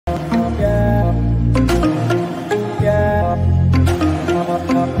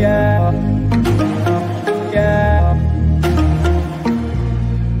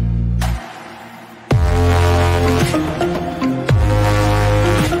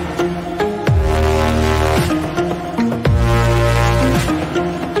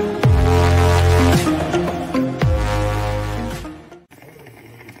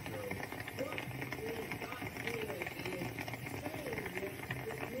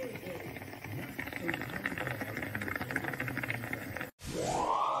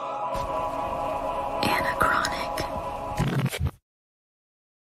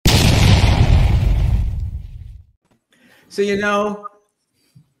So, you know,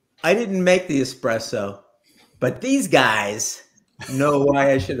 I didn't make the espresso, but these guys know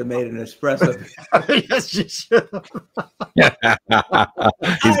why I should have made an espresso. Yes, you should.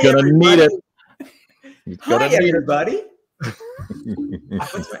 He's going to need it. Hi, everybody.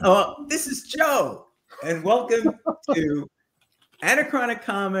 Oh, this is Joe, and welcome to Anachronic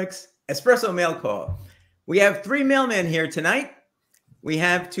Comics Espresso Mail Call. We have three mailmen here tonight. We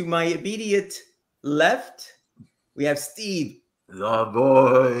have to my immediate left, we have Steve, the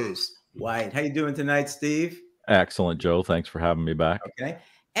voice, White. How you doing tonight, Steve? Excellent, Joe. Thanks for having me back. Okay.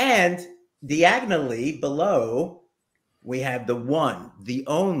 And diagonally below, we have the one, the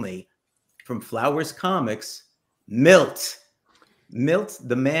only, from Flowers Comics, Milt. Milt,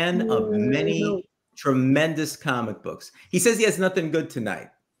 the man of many tremendous comic books. He says he has nothing good tonight.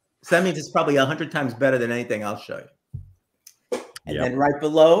 So that means it's probably 100 times better than anything I'll show you. And then right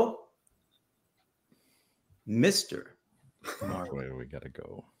below, Mr. Mark. Wait, we got to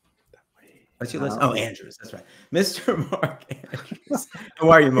go. What's your list? Oh, Andrews. That's right. Mr. Mark Andrews.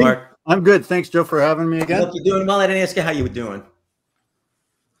 How are you, Mark? I'm good. Thanks, Joe, for having me again. I hope you're doing well. I didn't ask you how you were doing.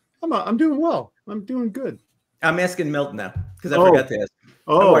 I'm doing well. I'm doing good. I'm asking Milt now because I forgot to ask.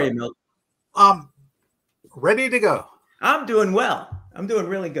 How are you, Milt? Ready to go. I'm doing well. I'm doing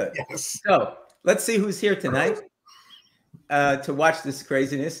really good. Yes. So let's see who's here tonight to watch this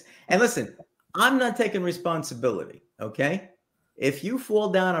craziness. And listen, I'm not taking responsibility, okay? If you fall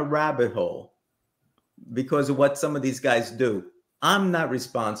down a rabbit hole because of what some of these guys do, I'm not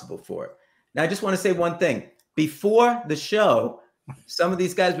responsible for it. Now, I just want to say one thing. Before the show, some of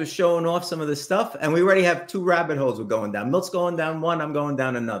these guys were showing off some of the stuff, and we already have two rabbit holes we're going down. Milt's going down one, I'm going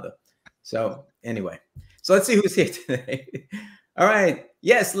down another. So anyway, so let's see who's here today. All right.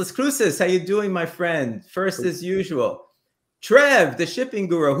 Yes, Las Cruces, how you doing, my friend? First, as usual, Trev, the shipping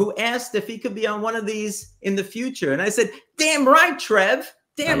guru, who asked if he could be on one of these in the future. And I said, damn right, Trev.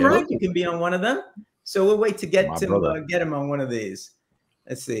 Damn right you can be on one of them. So we'll wait to get him on one of these.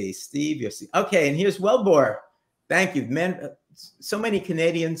 Let's see. Steve, you're okay, and here's Wellbore. Thank you, man. So many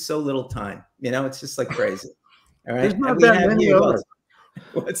Canadians, so little time. You know, it's just like crazy. All right. There's not that many others.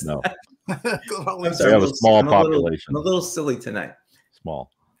 What's that? I'm sorry, we have a small population. I'm a little silly tonight. Small.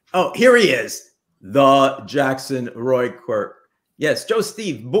 Oh, here he is. The Jackson Roy Quirk. Yes, Joe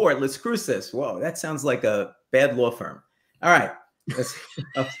Steve, board, Las Cruces. Whoa, that sounds like a bad law firm. All right. Let's see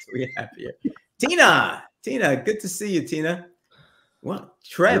what else we have here. Tina, good to see you, Tina. What?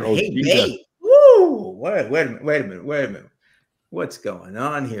 Trev, hey, babe. Woo! Wait a minute. What's going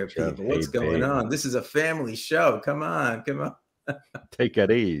on here, people? What's going on? This is a family show. Come on. Take it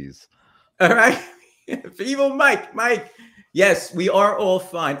easy. All right. Evil Mike. Yes, we are all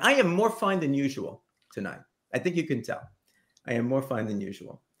fine. I am more fine than usual tonight. I think you can tell. I am more fine than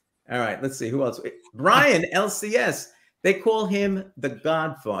usual. All right, let's see. Who else? Brian, LCS. They call him the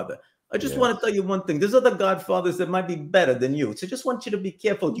Godfather. I just want to tell you one thing. There's other Godfathers that might be better than you. So just want you to be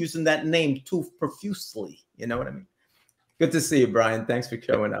careful using that name too profusely. You know what I mean? Good to see you, Brian. Thanks for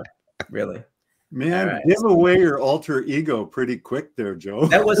showing up. Really. Man, give away your alter ego pretty quick there, Joe.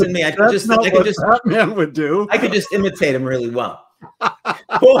 That wasn't me. I could just Batman would do. I could just imitate him really well.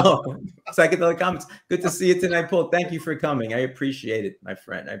 Paul, psychedelic comments. Good to see you tonight, Paul. Thank you for coming. I appreciate it, my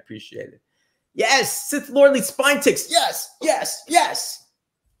friend. I appreciate it. Yes, Sith Lordly Spine Ticks. Yes.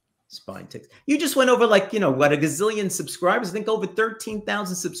 Spine Ticks. You just went over like, what, a gazillion subscribers? I think over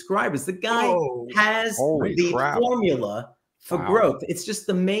 13,000 subscribers. The guy has the formula for growth. It's just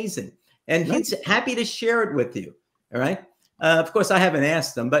amazing. And he's happy to share it with you. All right. Of course, I haven't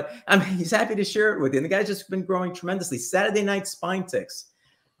asked him, but he's happy to share it with you. And the guy's just been growing tremendously. Saturday Night Spine Ticks.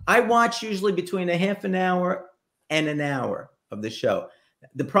 I watch usually between a half an hour and an hour of the show.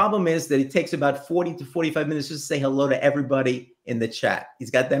 The problem is that it takes about 40 to 45 minutes just to say hello to everybody in the chat.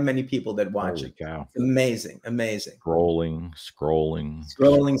 He's got that many people that watch it. It's amazing. Scrolling.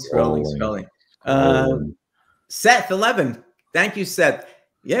 Seth 11. Thank you, Seth.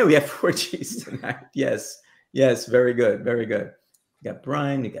 Yeah, we have 4Gs tonight. Yes, very good. You got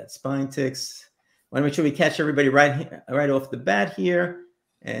Brian, you got Spine Ticks. Want to make sure we catch everybody right off the bat here.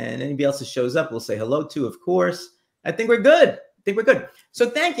 And anybody else that shows up, we'll say hello to, of course. I think we're good. So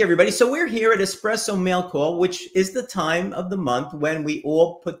thank you, everybody. So we're here at Espresso Mail Call, which is the time of the month when we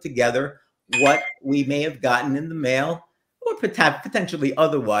all put together what we may have gotten in the mail or potentially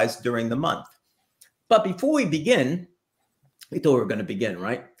otherwise during the month. But before we begin, we thought we were going to begin,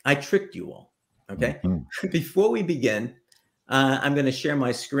 right? I tricked you all, okay? Before we begin, I'm going to share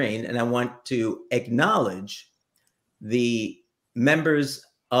my screen, and I want to acknowledge the members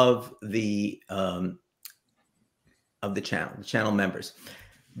of the channel members.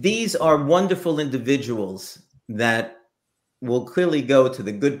 These are wonderful individuals that will clearly go to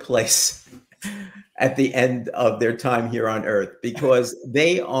the good place at the end of their time here on earth, because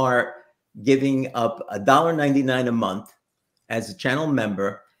they are giving up $1.99 a month as a channel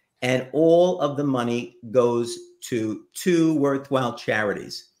member, and all of the money goes to 2 worthwhile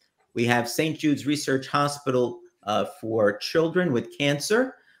charities. We have St. Jude's Research Hospital for children with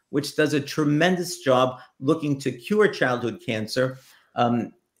cancer, which does a tremendous job looking to cure childhood cancer.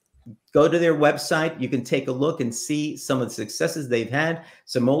 Go to their website. You can take a look and see some of the successes they've had.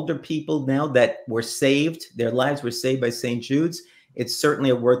 Some older people now that were saved, their lives were saved by St. Jude's. It's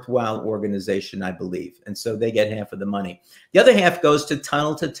certainly a worthwhile organization, I believe. And so they get half of the money. The other half goes to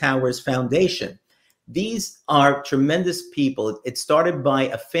Tunnel to Towers Foundation. These are tremendous people. It started by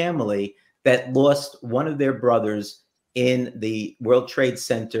a family that lost one of their brothers in the World Trade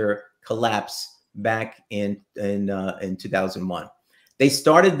Center collapse back in 2001. They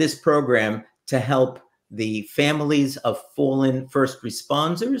started this program to help the families of fallen first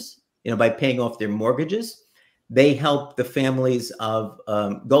responders, by paying off their mortgages. They help the families of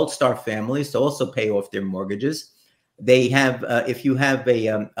Gold Star families to also pay off their mortgages. They have, if you have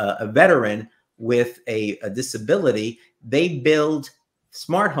a veteran with a disability, they build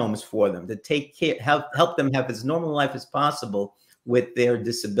smart homes for them to take care, help them have as normal life as possible with their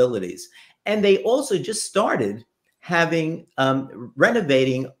disabilities. And they also just started having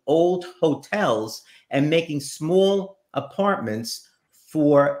renovating old hotels and making small apartments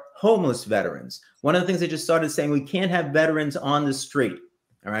for homeless veterans. One of the things they just started saying, we can't have veterans on the street.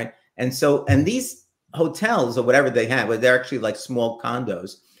 All right. And so, and these hotels or whatever they have, they're actually like small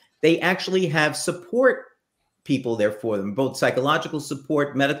condos. They actually have support people there for them, both psychological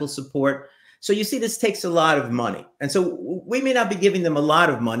support, medical support. So you see, this takes a lot of money. And so we may not be giving them a lot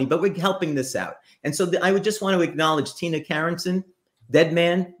of money, but we're helping this out. And so I would just want to acknowledge Tina Carenson,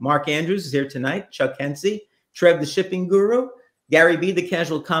 Deadman, Mark Andrews is here tonight, Chuck Hensey, Trev the Shipping Guru, Gary B, the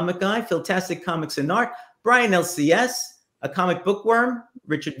Casual Comic Guy, Philtastic Comics and Art, Brian LCS, a comic bookworm,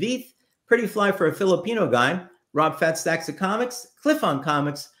 Richard Veith, Pretty Fly for a Filipino Guy, Rob Fat Stacks of Comics, Cliff on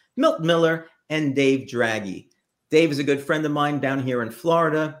Comics, Milt Miller, and Dave Draghi. Dave is a good friend of mine down here in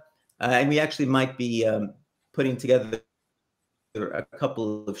Florida, and we actually might be putting together a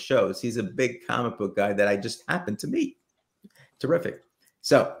couple of shows. He's a big comic book guy that I just happened to meet. Terrific.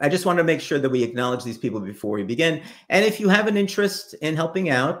 So I just want to make sure that we acknowledge these people before we begin. And if you have an interest in helping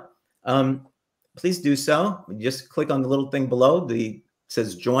out, please do so. Just click on the little thing below. It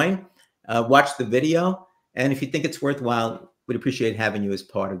says join. Watch the video. And if you think it's worthwhile, we'd appreciate having you as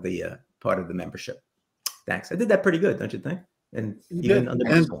part of the membership. Thanks. I did that pretty good, don't you think? And even under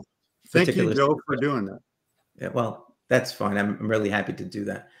thank you, Joe, for doing that. Yeah, well, that's fine. I'm really happy to do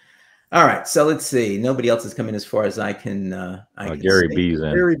that. All right, so let's see. Nobody else is coming as far as I can. Gary B's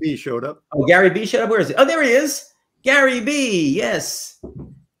in. Gary B showed up. Oh, Gary B showed up. Where is he? Oh, there he is. Gary B. Yes.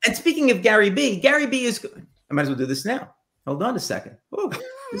 And speaking of Gary B is. I might as well do this now. Hold on a second. Oh,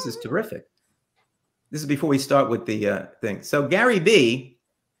 this is terrific. This is before we start with the thing. So Gary B,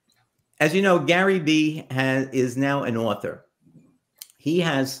 as you know, Gary B is now an author. He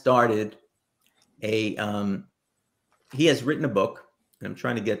has started he has written a book. And I'm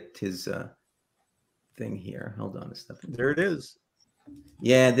trying to get his thing here. Hold on a second. There it is.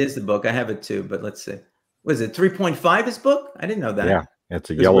 Yeah, there's the book. I have it too, but let's see. What is it, 3.5, his book? I didn't know that. Yeah,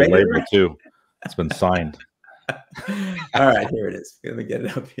 it's a yellow label too. It's been signed. All right, here it is. Let me get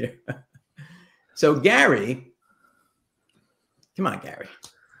it up here. So Gary, come on, Gary.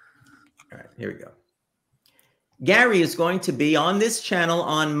 All right, here we go. Gary is going to be on this channel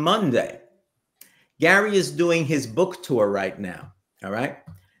on Monday. Gary is doing his book tour right now. All right.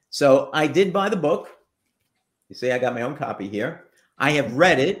 So I did buy the book. You see, I got my own copy here. I have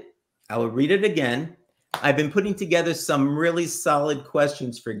read it. I will read it again. I've been putting together some really solid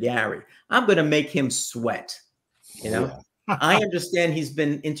questions for Gary. I'm going to make him sweat. I understand he's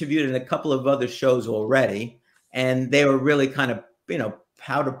been interviewed in a couple of other shows already, and they were really kind of,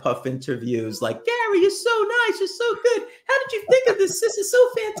 powder puff interviews like, Gary, you're so nice. You're so good. How did you think of this? This is so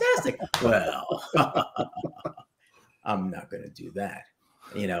fantastic. Well, I'm not going to do that.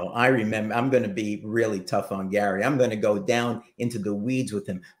 I remember I'm going to be really tough on Gary. I'm going to go down into the weeds with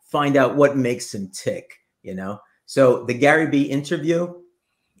him, find out what makes him tick, So the Gary B interview,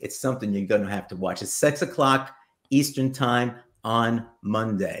 it's something you're going to have to watch. It's 6 o'clock Eastern time on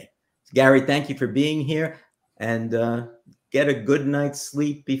Monday. Gary, thank you for being here, and get a good night's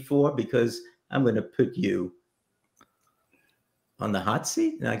sleep before, because I'm going to put you on the hot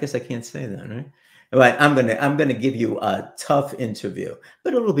seat. No, I guess I can't say that, right? But I'm gonna give you a tough interview,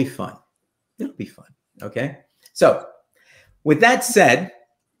 but it'll be fun. It'll be fun. Okay. So with that said,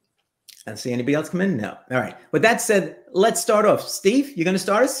 I don't see anybody else come in? No. All right. With that said, let's start off. Steve, you going to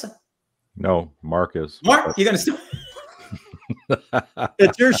start us? No, Mark is. Mark, you're going to start.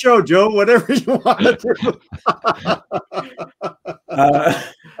 It's your show, Joe. Whatever you want to do.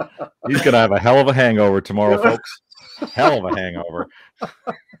 He's going to have a hell of a hangover tomorrow, folks. Hell of a hangover.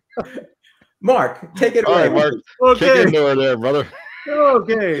 Mark, take it All away. right, Mark. Okay. Kick into it there, brother.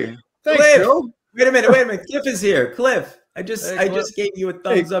 Okay. Thanks, Cliff. Joe. Wait a minute. Cliff is here. Cliff, I just gave you a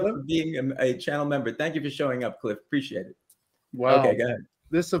thumbs up Cliff. for being a channel member. Thank you for showing up, Cliff. Appreciate it. Wow. Okay, go ahead.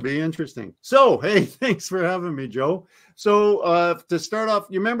 This will be interesting. So, hey, thanks for having me, Joe. So, to start off,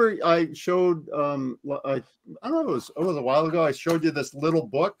 you remember I showed, I don't know, it was a while ago. I showed you this little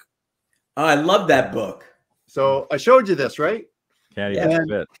book. Oh, I love that book. So I showed you this, right? Can't even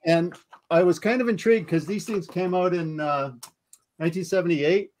fit. And I was kind of intrigued because these things came out in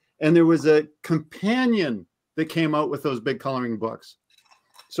 1978, and there was a companion that came out with those big coloring books.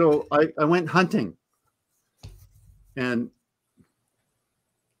 So I went hunting, and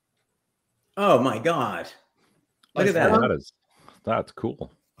oh my God, look at that! That's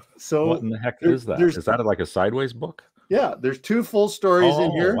cool. So what in the heck is that? Is that like a sideways book? Yeah, there's 2 full stories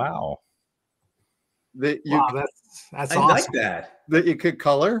in here. Wow. That you, that's I awesome. like that. That you could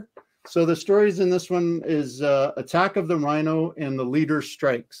color. So the stories in this one is Attack of the Rhino and the Leader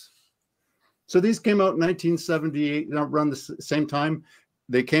Strikes. So these came out in 1978, around the same time.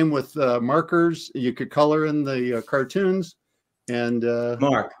 They came with markers. You could color in the cartoons. And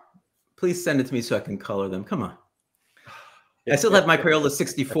Mark, please send it to me so I can color them. Come on. I still have my Crayola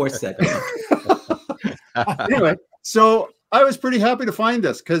 64 set. Anyway, so I was pretty happy to find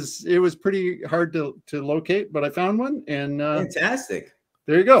this because it was pretty hard to locate, but I found one. And fantastic.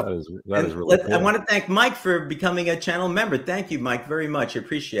 There you go. That is really cool. I want to thank Mike for becoming a channel member. Thank you, Mike, very much. I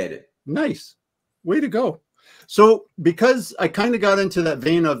appreciate it. Nice. Way to go. So because I kind of got into that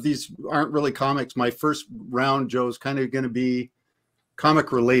vein of these aren't really comics, my first round, Joe, is kind of going to be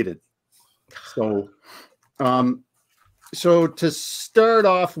comic related. So, so to start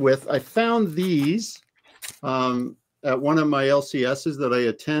off with, I found these at one of my LCSs that I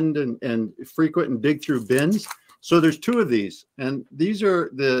attend and frequent and dig through bins. So there's 2 of these, and these are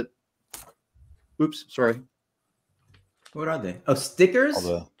the, oops, sorry. What are they? Oh, stickers?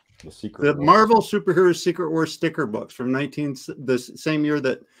 Oh, the Secret The Wars. Marvel Superheroes Secret Wars sticker books from the same year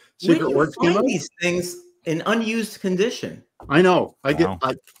that Secret Wars came out. These things in unused condition. I know. I get.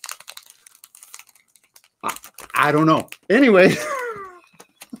 Wow. I don't know. Anyway,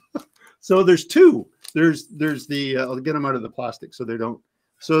 so there's 2. There's the. I'll get them out of the plastic so they don't.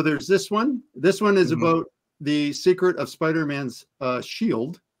 So there's this one. This one is about the secret of Spider-Man's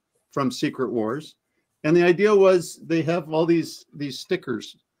shield from Secret Wars, and the idea was they have all these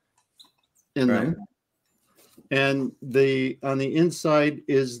stickers in them, and on the inside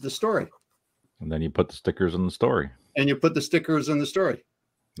is the story. And then you put the stickers in the story. And you put the stickers in the story.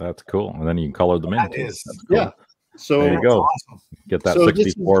 That's cool. And then you can color them in. That is. That's cool. Yeah. So there you go. Awesome. Get that So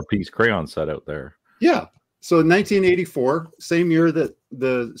 64-piece crayon set out there. Yeah. So 1984, same year that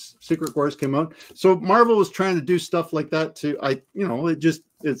the Secret Wars came out. So Marvel was trying to do stuff like that it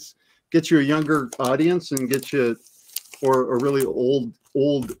gets you a younger audience and gets you, or a really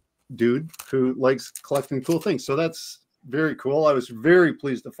old dude who likes collecting cool things. So that's very cool. I was very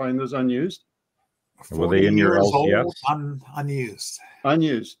pleased to find those unused. Were they in your LCS? Unused.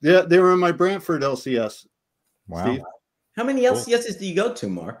 Unused. Yeah, they were in my Brantford LCS. Wow. Steve. How many LCSs do you go to,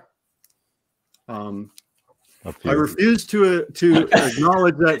 Mark? I refuse to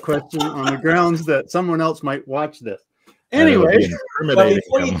acknowledge that question on the grounds that someone else might watch this. Anyway, well,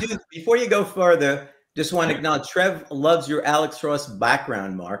 before you go further, just want to acknowledge Trev loves your Alex Ross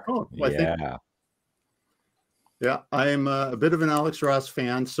background, Mark. Oh, yeah. Yeah, I'm a bit of an Alex Ross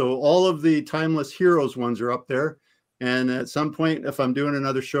fan. So all of the Timeless Heroes ones are up there. And at some point, if I'm doing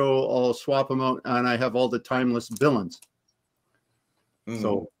another show, I'll swap them out, and I have all the Timeless villains.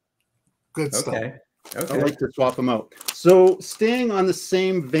 So good stuff. Okay. I like to swap them out. So staying on the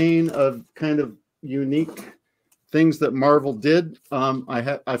same vein of kind of unique things that Marvel did,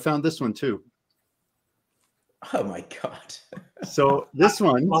 I found this one too. Oh my God. So this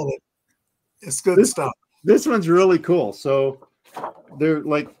one, love it. It's good stuff. This one's really cool. So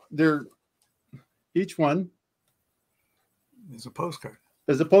they're each one is a postcard.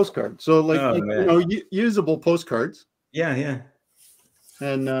 Is a postcard. So usable postcards. Yeah, yeah.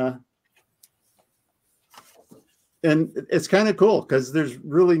 And it's kind of cool because there's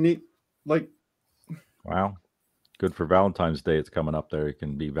really neat, wow, good for Valentine's Day. It's coming up there. It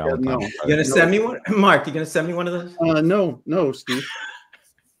can be Valentine's. You gonna send me one, Mark? You gonna send me one of those? No, Steve.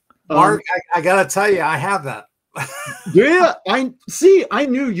 Mark, I gotta tell you, I have that. Yeah, I see. I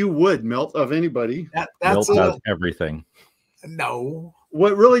knew you would, Milt, of anybody. Milt has everything. No.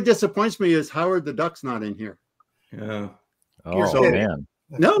 What really disappoints me is Howard the Duck's not in here. Yeah. Oh man.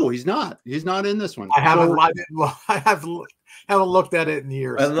 No, he's not. He's not in this one. I haven't. I haven't looked at it in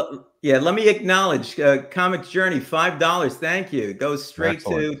years. Yeah, let me acknowledge Comic Journey, $5. Thank you. It goes straight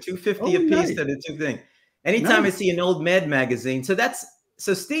Excellent. to $2.50 a piece nice. to the two thing. Anytime I see an old Mad magazine, so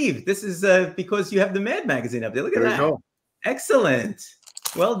Steve, this is because you have the Mad magazine up there. Look at that. Go. Excellent.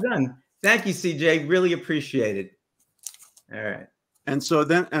 Well done. Thank you, CJ. Really appreciate it. All right. And so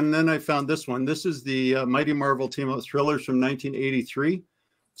then I found this one. This is the Mighty Marvel Team Up Thrillers from 1983.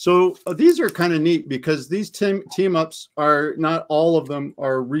 So these are kind of neat because these team ups are not all of them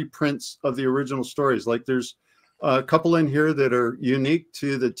are reprints of the original stories. Like there's a couple in here that are unique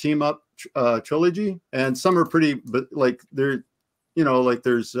to the team up trilogy, and some are pretty, but like they're, like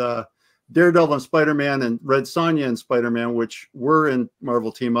there's Daredevil and Spider-Man and Red Sonja and Spider-Man, which were in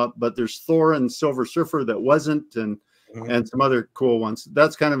Marvel Team Up, but there's Thor and Silver Surfer that wasn't, and some other cool ones.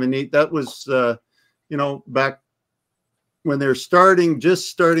 That's kind of a neat. That was back when they're just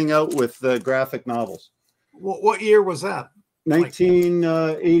starting out with the graphic novels. What year was that?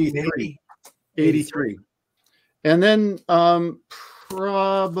 1983. 83. And then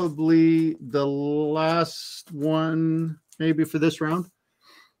probably the last one, maybe for this round,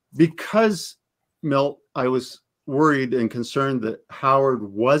 because Milt, I was worried and concerned that Howard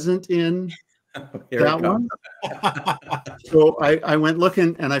wasn't in that one. So I went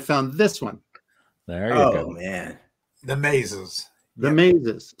looking and I found this one. There you go. Oh man. The mazes. The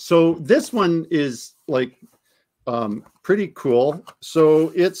mazes. So this one is like pretty cool.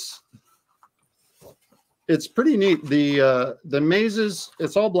 So it's pretty neat. The mazes,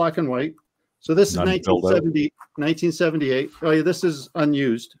 it's all black and white. So this is 1978. Oh yeah, this is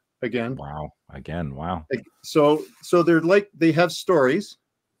unused again. Wow. Again, wow. So they're like, they have stories.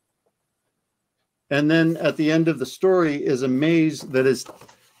 And then at the end of the story is a maze that is,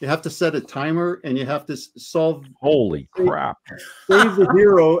 you have to set a timer and you have to solve. Holy crap. Save the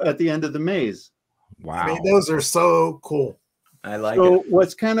hero at the end of the maze. Wow. I mean, those are so cool. I like so it.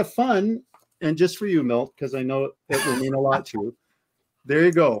 What's kind of fun, and just for you, Milt, because I know it will mean a lot to you. There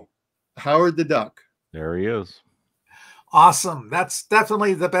you go. Howard the Duck. There he is. Awesome. That's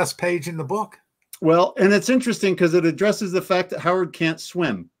definitely the best page in the book. Well, and it's interesting because it addresses the fact that Howard can't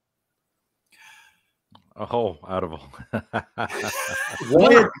swim. Oh, out of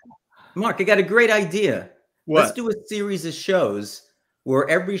Mark, I got a great idea. What? Let's do a series of shows where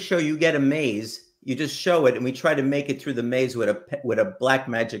every show you get a maze, you just show it, and we try to make it through the maze with a black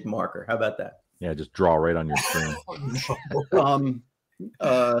magic marker. How about that? Yeah, just draw right on your screen.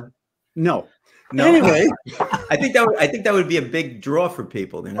 No. Anyway, I think that would be a big draw for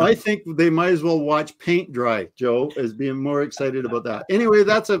people. I think they might as well watch paint dry, Joe, as being more excited about that. Anyway,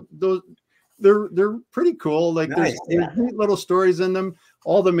 they're pretty cool. Like there's neat little stories in them.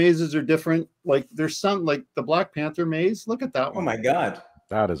 All the mazes are different. Like there's some, like the Black Panther maze. Look at that one. Oh my God.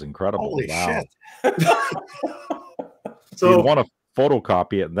 That is incredible. Holy shit. So you want to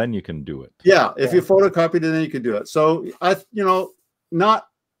photocopy it, then you can do it. Yeah, if you photocopied it, then you could do it. So not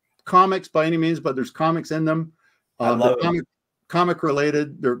comics by any means, but there's comics in them. I love them. Comic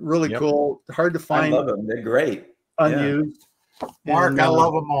related. They're really cool. Hard to find. I love them. They're great. Unused. Mark, I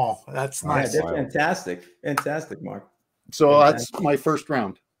love them all. That's nice. Yeah, they're fantastic. Fantastic, Mark. So that's my first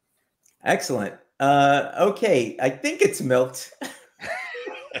round. Excellent. Okay, I think it's Milt.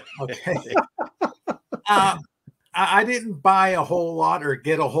 Okay. I didn't buy a whole lot or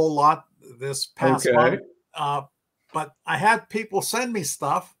get a whole lot this past month, but I had people send me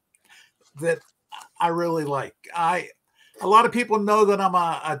stuff that I really like. A lot of people know that I'm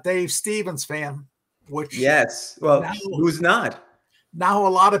a Dave Stevens fan, which yes. Well, who's not? Now a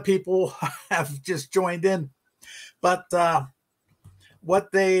lot of people have just joined in, but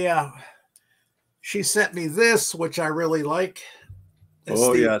she sent me this, which I really like.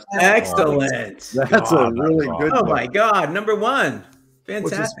 Oh yes, excellent. That's a really good. Oh my God, #1,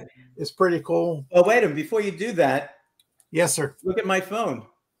 fantastic. It's pretty cool. Oh wait a minute, before you do that, yes, sir. Look at my phone.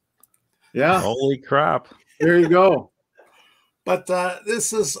 Yeah. Holy crap! There you go. But I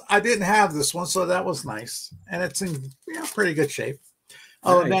didn't have this one, so that was nice, and it's in pretty good shape.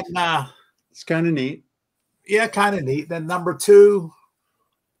 Oh, nice. And then it's kind of neat. Yeah, kind of neat. Then #2,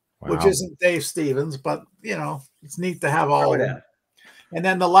 which isn't Dave Stevens, but it's neat to have all of them. And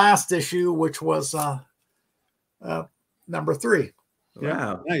then the last issue, which was #3. Wow,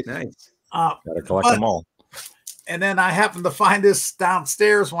 nice. Gotta collect them all. And then I happened to find this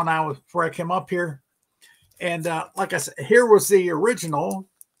downstairs before I came up here. And like I said, here was the original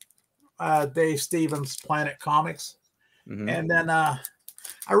Dave Stevens Planet Comics. Mhm. And then I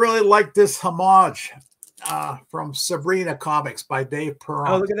really like this homage from Sabrina Comics by Dave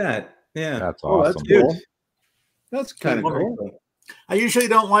Perron. Oh, look at that. Yeah. That's Oh, awesome. that's cool. That's kind of Very cool. cool. I usually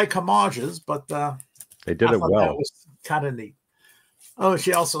don't like homages, but They did I it thought well. that was kind of neat. Oh,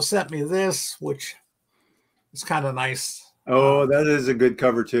 she also sent me this, which is kind of nice. Oh, that is a good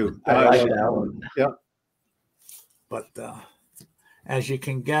cover too. I like love that one. Yeah. But as you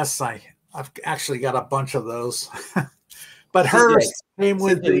can guess, I've actually got a bunch of those. But hers came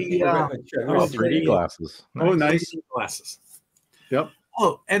with the 3D glasses. Oh, nice. glasses. Yep.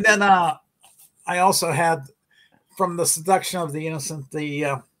 Oh, and then I also had from The Seduction of the Innocent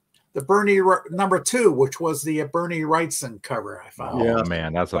the Bernie #2, which was the Bernie Wrightson cover. I found. Oh Yeah.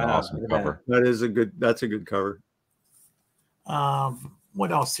 man, that's an Wow, awesome look at that. cover. That's a good cover.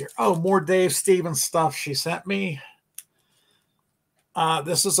 What else here? Oh, more Dave Stevens stuff she sent me.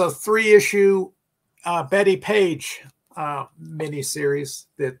 This is a 3-issue Betty Page miniseries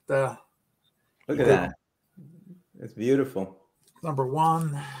that Look at that. That's beautiful.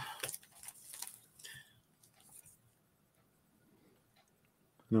 #1.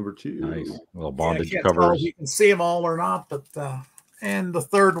 #2. Nice little I bondage can't tell if covers. you can see them all or not, but and the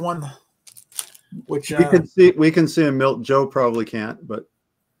third one, which We can see him. Milt. Joe probably can't, but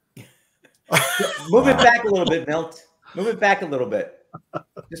Move it back a little bit, Milt. Move it back a little bit.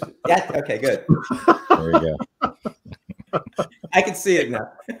 Okay, good. There you go. I can see it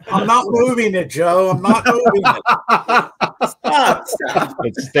now. I'm not moving it, Joe. I'm not moving it. Stop.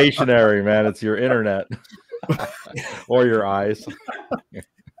 It's stationary, man. It's your internet or your eyes.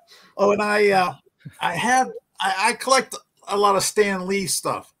 Oh, and I collect a lot of Stan Lee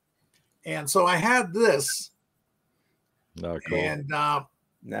stuff, and so I had this, No, cool. and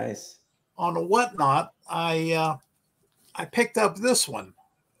Nice. on a Whatnot, I picked up this one,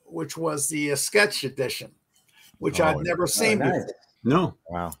 which was the sketch edition, which Oh, I'd never seen nice. before. no.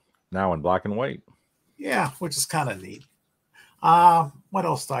 Wow. Now in black and white. Yeah, which is kind of neat. What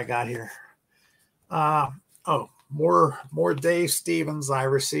else do I got here? Oh, more Dave Stevens I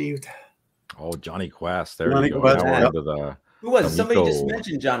received. Oh, Johnny Quest. There Johnny you go. Quest, Now we're yeah. into the Who was it? Somebody just Amico.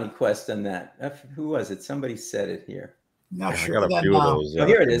 mentioned Johnny Quest on that. Who was it? Somebody said it here. Not I sure. got a Then, few of those. Oh,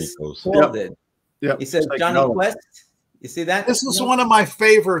 here it is. Amicos. Paul Yep. did. Yeah. He said Like Johnny Noah. Quest. You see that? this is one of my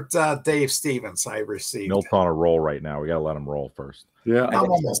favorite Dave Stevens I received. Milt's on a roll right now. We got to let him roll first. Yeah. I'm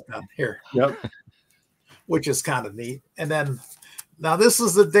almost done here, Yep. which is kind of neat. And then now this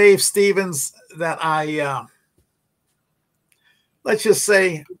is the Dave Stevens that I let's just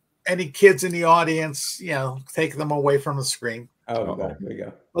say any kids in the audience, take them away from the screen. Oh, here we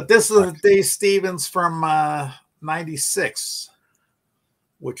go. But this is the Dave Stevens from '96,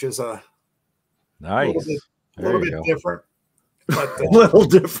 which is a Nice. little There you bit go. different. But A little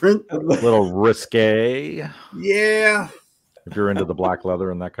different. A little risque yeah, if you're into the black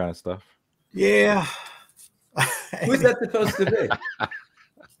leather and that kind of stuff. yeah. Who's that supposed to be?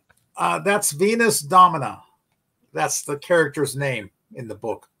 That's Venus Domina. That's the character's name in the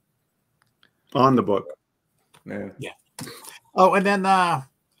book. On the book. Yeah. Oh, and then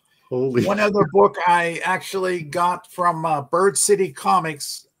Holy. one other book I actually got from Bird City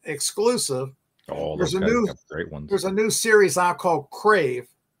Comics exclusive. Oh, There's those a guys new- got great ones. There's a new series out called Crave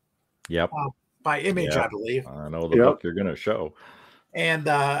Yep. by Image, Yeah. I believe. I know the Yep. book you're going to show. And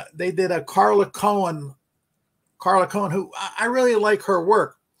they did a Carla Cohen, who I really like her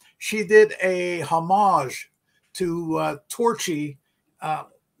work. She did a homage to Torchy,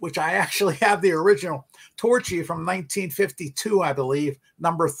 which I actually have the original Torchy from 1952, I believe,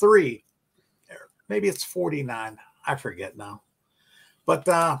 #3. Maybe it's 49. I forget now. But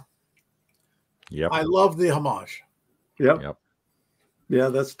Yep. I love the homage. Yep. Yep. Yeah,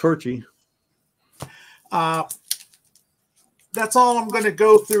 that's Torchy. That's all I'm going to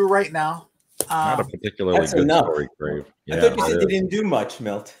go through right now. Not a particularly That's good enough. story, Crave. I Yeah, thought you said it you is. didn't do much,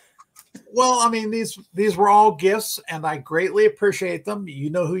 Milt. Well, I mean, these were all gifts, and I greatly appreciate them. You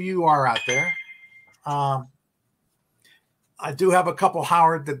know who you are out there. I do have a couple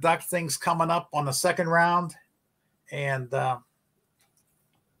Howard the Duck things coming up on the second round, and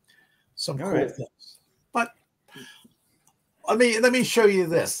some All cool right. things. But let me show you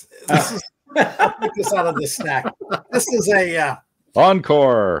this. This is I'll take this out of the stack. This is a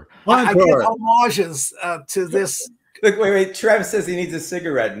Encore. I get Encore. homages to this. Look, wait. Travis says he needs a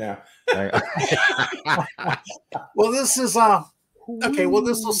cigarette now. Well, this is okay. Well,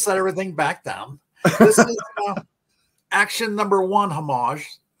 this will set everything back down. This is Action #1 homage,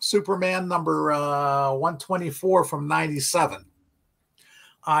 Superman number 124 from '97.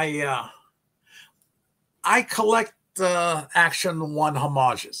 I collect Action 1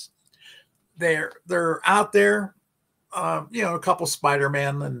 homages. they're out there. You know, a couple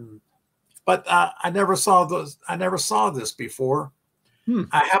Spider-Man, but I never saw those. I never saw this before.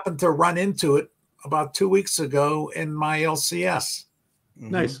 I happened to run into it about 2 weeks ago in my LCS.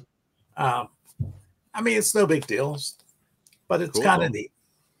 Nice. I mean, it's no big deal, but it's Cool, kind though. of neat.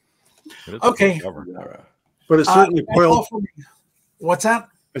 It is a Okay. good cover. But it certainly boiled. What's that?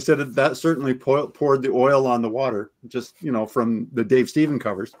 I said that certainly poured the oil on the water, just, you know, from the Dave Stephen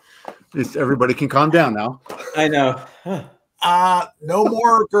covers. Everybody can calm down now. I know. No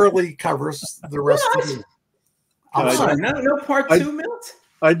more girly covers the rest of the No part 2, Milt?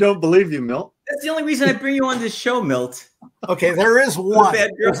 I don't believe you, Milt. That's the only reason I bring you on this show, Milt. Okay, there is one.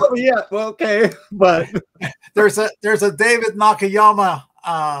 Bad girl. Oh, yeah, well, okay, but There's a David Nakayama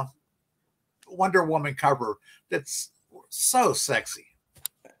Wonder Woman cover that's so sexy,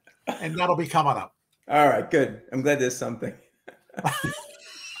 and that'll be coming up. All right, good. I'm glad there's something.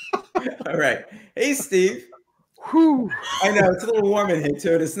 All right. Hey, Steve. Whew. I know it's a little warm in here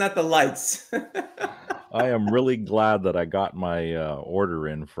too. It's not the lights. I am really glad that I got my order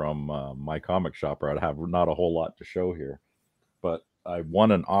in from my comic shop, or I'd have not a whole lot to show here. But I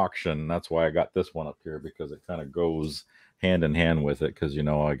won an auction. That's why I got this one up here, because it kind of goes hand in hand with it. Because, you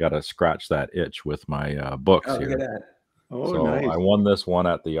know, I got to scratch that itch with my books Oh, here. look at that. oh, So nice. I won this one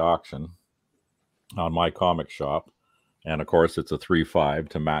at the auction on my comic shop. And of course, it's a 3-5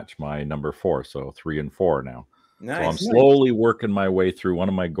 to match my number 4. So 3 and 4 now. Nice. So I'm slowly working my way through. One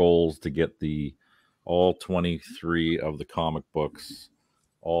of my goals to get all 23 of the comic books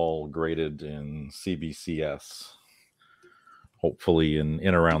all graded in CBCS. Hopefully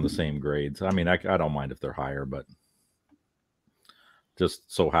in around the same grades. I mean, I don't mind if they're higher, but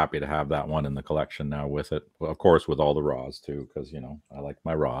just so happy to have that one in the collection now with it. Well, of course, with all the Raws too, because, you know, I like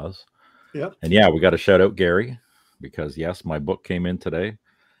my Raws. Yep. And yeah, we got to shout out Gary, because yes, my book came in today.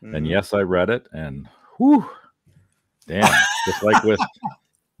 And yes, I read it, and whew, damn, just like with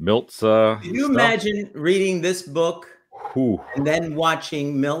Milt's Can you stuff. imagine reading this book Whew. and then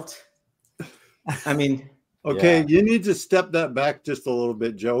watching Milt? I mean, Okay, Yeah. you need to step that back just a little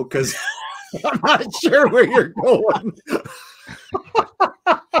bit, Joe, because I'm not sure where you're going.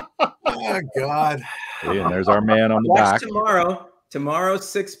 Oh God! See, and there's our man on the watch back. tomorrow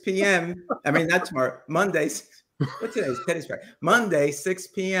 6 p.m. I mean, not tomorrow, Monday. What's today's Teddy's Friday? Monday 6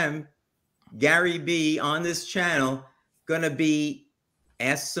 p.m. Gary B on this channel gonna be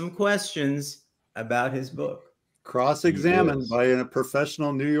asked some questions about his book. Cross-examined He is. by a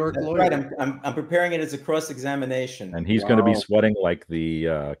professional New York That's lawyer. right. I'm preparing it as a cross-examination. And he's going to be Wow. sweating like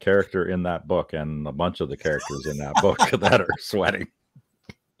the character in that book, and a bunch of the characters in that book that are sweating.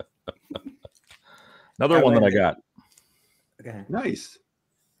 Another one that I got. Okay. Nice.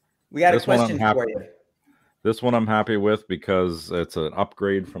 We got This a one I'm question happy- for you. This one I'm happy with because it's an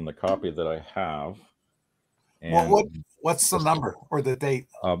upgrade from the copy that I have. And What's the number or the date?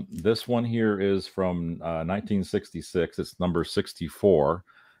 this one here is from 1966. It's number 64.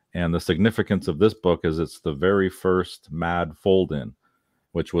 And the significance of this book is it's the very first Mad fold-in,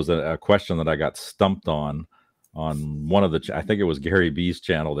 which was a question that I got stumped on one of the, I think it was Gary B's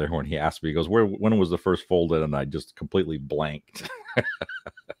channel there, when he asked me, he goes, when was the first fold-in? And I just completely blanked.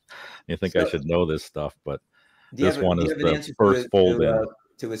 You think I should know this stuff, but this one is the first fold-in.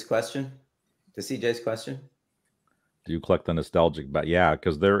 To his question, to CJ's question. Do you collect the nostalgic? But yeah,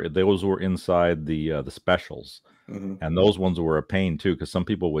 because those were inside the specials, and those ones were a pain too, because some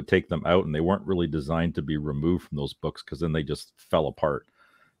people would take them out and they weren't really designed to be removed from those books, because then they just fell apart.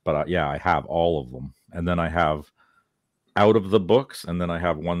 But yeah, I have all of them, and then I have out of the books, and then I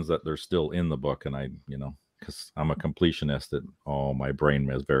have ones that they're still in the book, and I, you know, because I'm a completionist, and my brain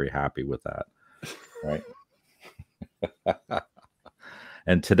is very happy with that, right?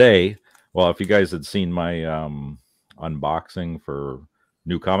 And today, well, if you guys had seen my unboxing for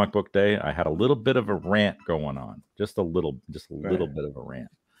New Comic Book Day, I had a little bit of a rant going on, just a little bit of a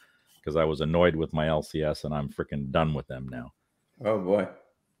rant, because I was annoyed with my LCS, and I'm freaking done with them now. Oh boy,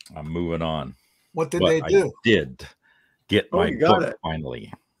 I'm moving on. What did they do? I did get my book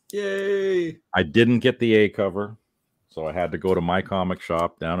finally. Yay! I didn't get the A cover, so I had to go to my comic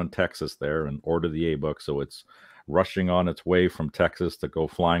shop down in Texas there and order the A book. So it's rushing on its way from Texas to go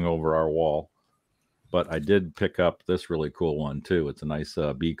flying over our wall. But I did pick up this really cool one too. It's a nice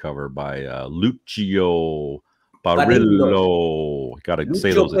B cover by Lucio Barillo. Got to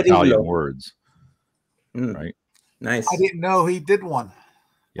say those Italian words, right? Nice. I didn't know he did one.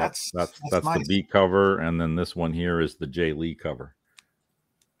 Yeah, that's nice. the B cover, and then this one here is the J. Lee cover.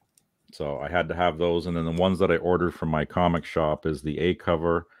 So I had to have those, and then the ones that I ordered from my comic shop is the A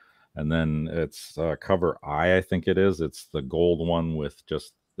cover, and then it's cover I think it is. It's the gold one with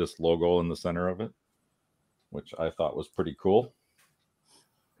just this logo in the center of it, which I thought was pretty cool.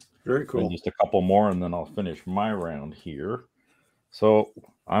 Very cool. And just a couple more, and then I'll finish my round here. So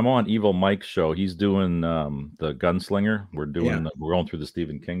I'm on Evil Mike's show. He's doing the Gunslinger. We're going through the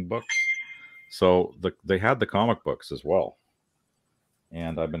Stephen King books. So they had the comic books as well.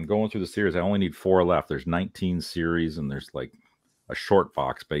 And I've been going through the series. I only need 4 left. There's 19 series, and there's like a short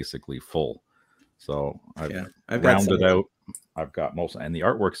box basically full. So I've rounded out. I've got most, and the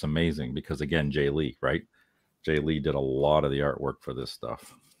artwork's amazing because, again, Jay Lee, right? Jay Lee did a lot of the artwork for this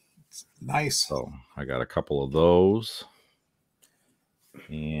stuff. Nice. So I got a couple of those.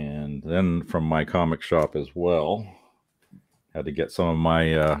 And then from my comic shop as well, had to get some of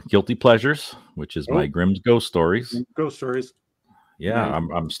my guilty pleasures, which is my Grimm's Ghost Stories. Ghost Stories. Yeah, nice.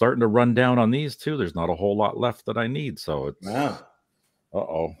 I'm starting to run down on these too. There's not a whole lot left that I need, so it's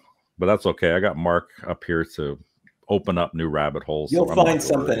but that's okay. I got Mark up here to open up new rabbit holes. You'll find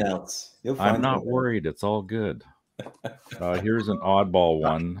something else. I'm not worried. It's all good. Here's an oddball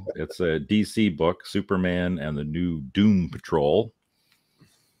one. It's a DC book, Superman and the New Doom Patrol.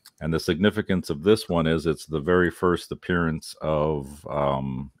 And the significance of this one is it's the very first appearance of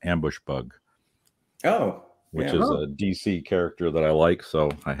Ambush Bug. Oh. Which is a DC character that I like,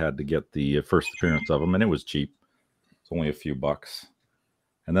 so I had to get the first appearance of him, and it was cheap. It's only a few bucks.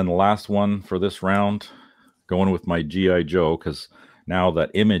 And then the last one for this round, going with my G.I. Joe, because now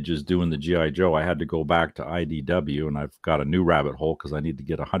that Image is doing the G.I. Joe, I had to go back to IDW, and I've got a new rabbit hole because I need to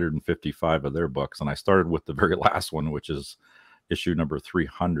get 155 of their books. And I started with the very last one, which is issue number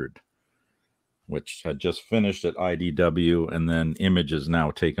 300, which had just finished at IDW, and then Image is now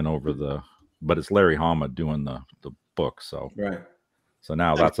taken over but it's Larry Hama doing the book. So so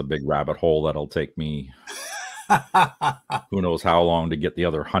now that's a big rabbit hole that'll take me who knows how long to get the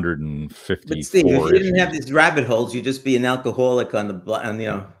other 154. But Steve, if you didn't have these rabbit holes, you'd just be an alcoholic on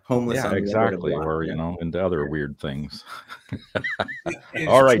the homeless. Yeah, on exactly. Or into other weird things.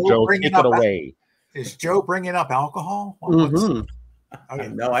 All right, Joe, take it away. Is Joe bringing up alcohol? No, I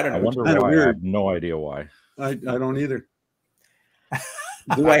don't know. I wonder why. I have no idea why. I don't either.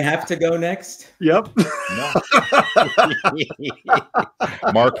 Do I have to go next? Yep. No.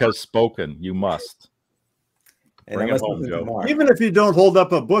 Mark has spoken. You must. Bring it home, Joe. Even if you don't hold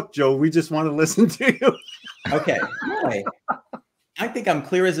up a book, Joe, we just want to listen to you. Okay. Right. I think I'm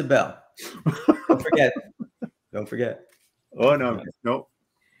clear as a bell. Don't forget. Don't forget. Oh, no. Nope.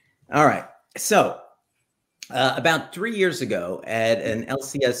 All right. So about 3 years ago at an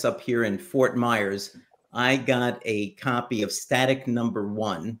LCS up here in Fort Myers, I got a copy of Static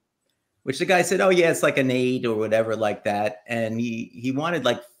 #1, which the guy said, oh, yeah, it's like an 8 or whatever like that. And he wanted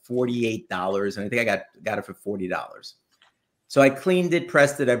like $48. And I think I got it for $40. So I cleaned it,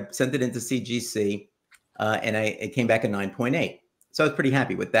 pressed it. I sent it into CGC and it came back a 9.8. So I was pretty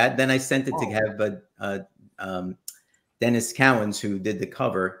happy with that. Then I sent it to have Dennis Cowens, who did the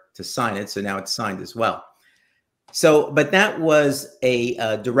cover, to sign it. So now it's signed as well. So, but that was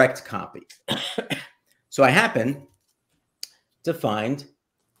a direct copy. So I happen to find,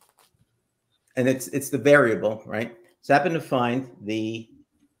 and it's the variable, right? So I happen to find the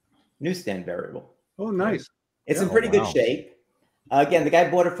newsstand variable. Oh, nice. It's in pretty good shape. Again, the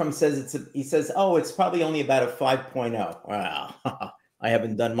guy bought it from he says, oh, it's probably only about a 5.0. Wow. I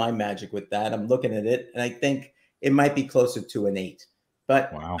haven't done my magic with that. I'm looking at it, and I think it might be closer to an 8.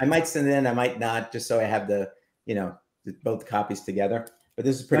 But I might send it in, I might not, just so I have both copies together. But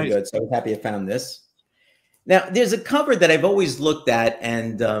this is pretty good. So I was happy I found this. Now, there's a cover that I've always looked at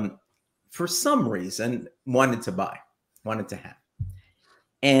and for some reason wanted to have.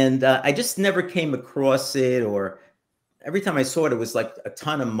 And I just never came across it, or every time I saw it, it was like a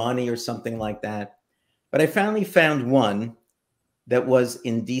ton of money or something like that. But I finally found one that was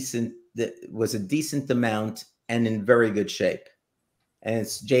a decent amount and in very good shape. And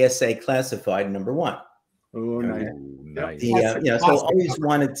it's JSA Classified #1. Oh, nice. Nice. So I always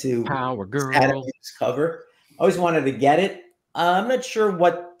wanted to Power Girl cover. I always wanted to get it. I'm not sure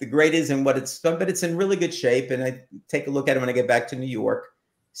what the grade is and what it's done, but it's in really good shape. And I take a look at it when I get back to New York,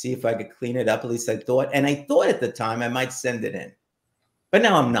 see if I could clean it up. At least I thought. And I thought at the time I might send it in, but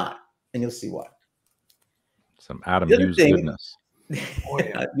now I'm not. And you'll see why. Some Adam Hughes goodness.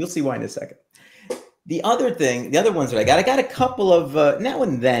 You'll see why in a second. The other ones that I got a couple of now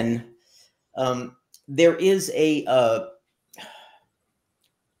and then. There is in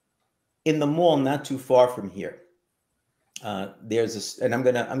the mall not too far from here. And I'm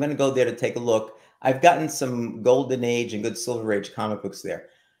gonna go there to take a look. I've gotten some Golden Age and good Silver Age comic books there,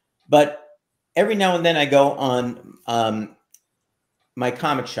 but every now and then I go on my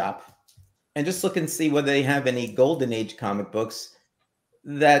comic shop and just look and see whether they have any Golden Age comic books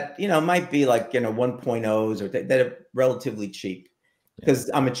that, you know, might be like, you know, 1.0s or that are relatively cheap, because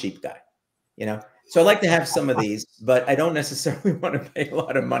I'm a cheap guy, you know. So I like to have some of these, but I don't necessarily want to pay a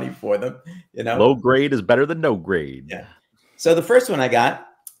lot of money for them, you know. Low grade is better than no grade. Yeah. So the first one I got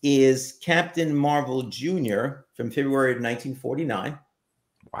is Captain Marvel Jr. from February of 1949.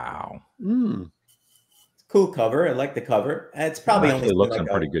 Wow. Cool cover. I like the cover. It's probably It actually only looks like in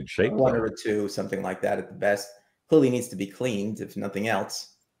pretty good shape, one though. or two, something like that at the best. Clearly needs to be cleaned, if nothing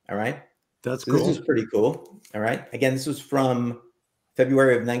else. All right. That's So cool. This was pretty cool. All right. Again, this was from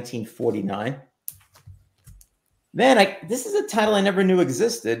February of 1949. Then this is a title I never knew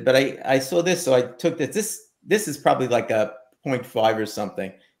existed, but I saw this, so I took this. This is probably like a 0.5 or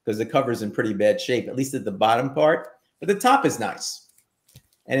something, because the cover's in pretty bad shape, at least at the bottom part. But the top is nice.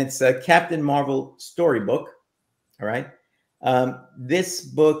 And it's a Captain Marvel storybook. All right. This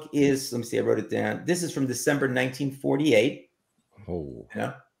book is, let me see, I wrote it down. This is from December 1948. Oh. You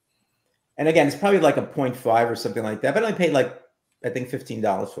know? And again, it's probably like a 0.5 or something like that. But I only paid like, I think,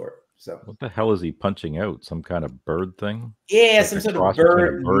 $15 for it. So what the hell is he punching out? Some kind of bird thing? Yeah, like some sort of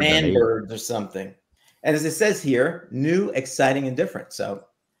bird, man birds or something. And as it says here, new, exciting, and different. So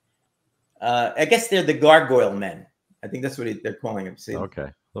I guess they're the gargoyle men. I think that's what they're calling them. See? Okay,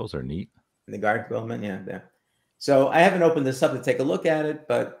 those are neat. The gargoyle men, yeah, there. So I haven't opened this up to take a look at it,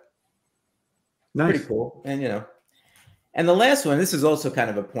 but nice. Pretty cool. And, you know, and the last one, this is also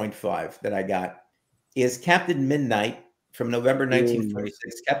kind of a 0.5 that I got, is Captain Midnight from November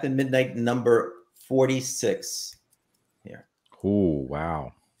 1946. Captain Midnight number 46 here. Oh,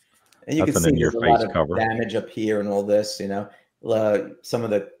 wow. And you can see there's a lot of damage up here and all this, you know. Some of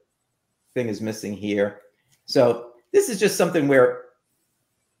the thing is missing here. So this is just something where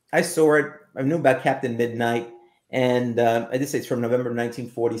I saw it. I knew about Captain Midnight. And I just say it's from November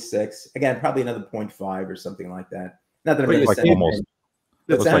 1946. Again, probably another 0.5 or something like that. Not that I'm really like saying almost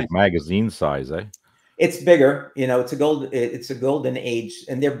looks like magazine size, eh? It's bigger, you know. It's a golden age,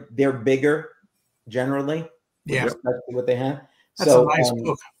 and they're bigger generally. Yeah, with respect to what they have. That's a nice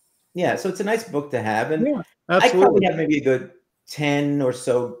book. Yeah, so it's a nice book to have, and yeah, I probably have maybe a good 10 or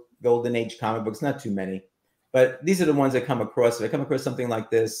so golden age comic books, not too many, but these are the ones I come across. If I come across something like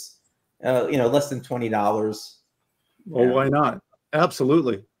this, you know, less than $20. Well, why not?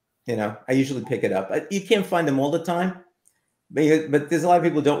 Absolutely. You know, I usually pick it up. You can't find them all the time, but there's a lot of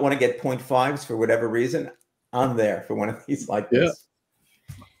people who don't want to get 0.5s for whatever reason. I'm there for one of these like this.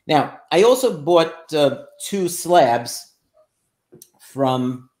 Now, I also bought 2 slabs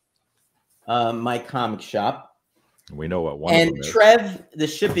from my comic shop. We know what one and of them is. Trev, the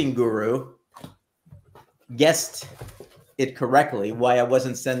shipping guru, guessed it correctly. Why I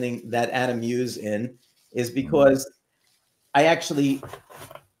wasn't sending that Adam Hughes in is because I actually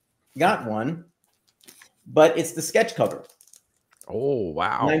got one, but it's the sketch cover. Oh,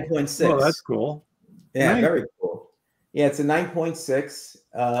 wow. 9.6. Oh, that's cool. Yeah, nice. Very cool. Yeah, it's a 9.6.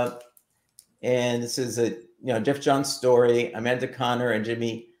 And this is a Jeff Johns story, Amanda Connor and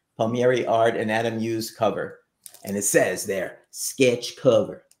Jimmy Palmieri art, and Adam Hughes cover. And it says there, sketch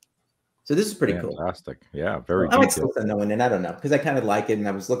cover. So this is pretty cool. Fantastic. Yeah, very I might still send that one in. I don't know, because I kind of like it, and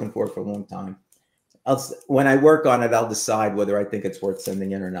I was looking for it for a long time. When I work on it, I'll decide whether I think it's worth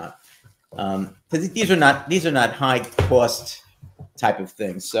sending in or not. Because these are not high cost type of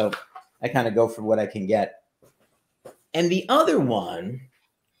things. So I kind of go for what I can get. And the other one,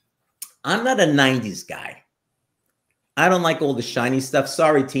 I'm not a 90s guy. I don't like all the shiny stuff.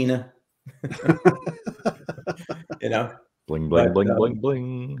 Sorry, Tina. You know, bling bling bling bling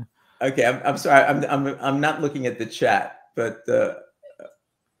bling. Okay, I'm sorry. I'm not looking at the chat, but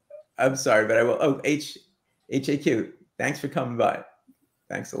I'm sorry, but I will. Oh, HAQ. Thanks for coming by.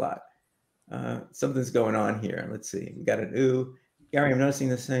 Thanks a lot. Something's going on here. Let's see. We got an ooh. Gary, I'm noticing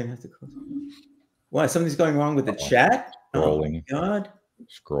the same. What? Something's going wrong with the chat? Scrolling. Oh my God.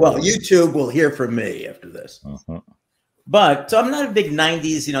 Scrolling. Well, YouTube will hear from me after this. But so I'm not a big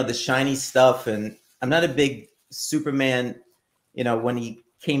 90s, the shiny stuff, and I'm not a big Superman, when he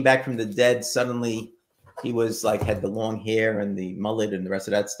came back from the dead, suddenly he was like, had the long hair and the mullet and the rest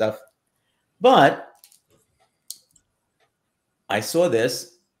of that stuff. But I saw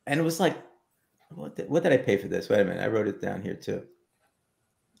this and it was like, what did I pay for this? Wait a minute. I wrote it down here too.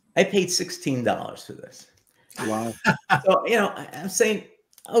 I paid $16 for this. Wow. So, I'm saying,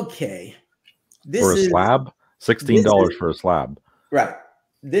 okay. This for a slab? $16 for a slab. Right.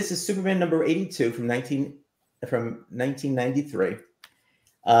 This is Superman number 82 from 1993.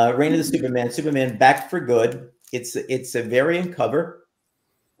 Reign of the Superman back for good. It's a variant cover.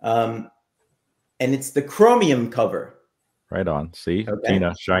 And it's the chromium cover. Right on. See? Okay.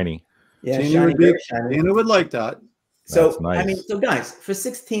 Tina, shiny. Yeah, Tina would like that. So nice. I mean, so guys, for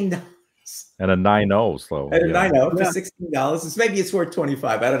 $16 and a 9.0, so at a 9.0 for $16, it's maybe it's worth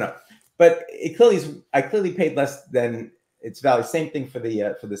 25. I don't know, but it clearly is, I clearly paid less than its value. Same thing for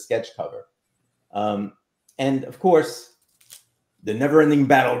the sketch cover, and of course, the never-ending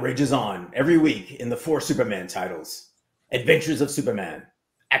battle rages on every week in the 4 Superman titles: Adventures of Superman,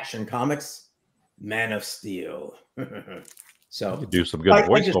 Action Comics, Man of Steel. So you do some good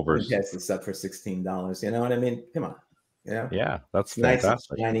voiceovers. I just pass this up for $16. You know what I mean? Come on, you know. Yeah, that's Nice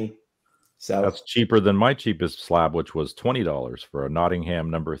fantastic. and shiny. So that's cheaper than my cheapest slab, which was $20 for a Nottingham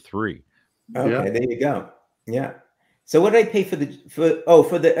number 3. Okay, there you go. Yeah. So what did I pay for that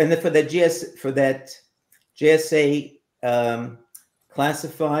GSA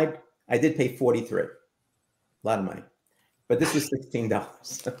classified? I did pay $43. A lot of money, but this was $16.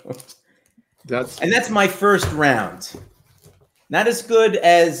 That's my first round. Not as good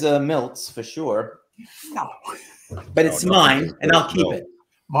as Milt's for sure. No, but it's mine, and I'll keep it.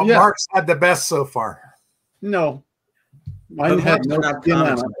 Mark's had the best so far. No, mine had no skin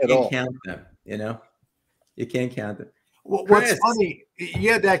on it at all. You can't count them. You know, you can't count them. Well, what's funny,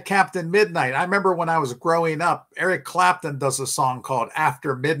 you had that Captain Midnight. I remember when I was growing up, Eric Clapton does a song called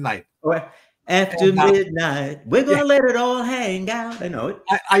 "After Midnight." After midnight, we're gonna let it all hang out. I know it.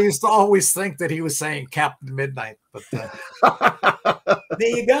 I used to always think that he was saying Captain Midnight, but there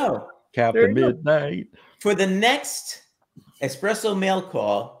you go, Captain Midnight. For the next Espresso mail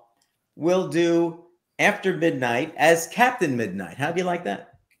call, we'll do After Midnight as Captain Midnight. How do you like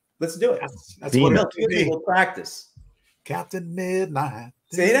that? Let's do it. That's what we'll practice. Captain Midnight.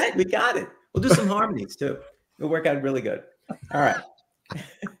 See that? We got it. We'll do some harmonies too. It'll work out really good. All right.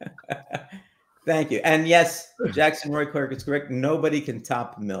 Thank you. And yes, Jackson Roy Clark is correct. Nobody can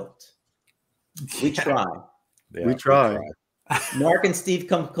top Milt. We try. Yeah, we try. Mark and Steve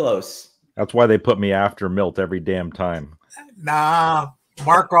come close. That's why they put me after Milt every damn time. Nah,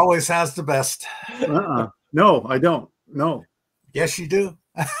 Mark always has the best. No, I don't. No. Yes, you do.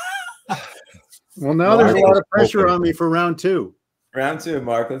 Well, now there's a lot of pressure on me for round 2. Round 2,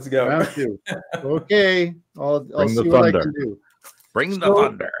 Mark. Let's go. Round 2. Okay. I'll see what I can do. Bring the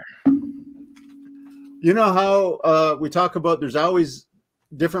thunder. You know how we talk about there's always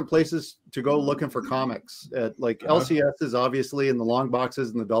different places to go looking for comics at, like LCS is obviously in the long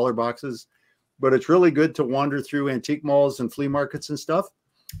boxes and the dollar boxes, but it's really good to wander through antique malls and flea markets and stuff.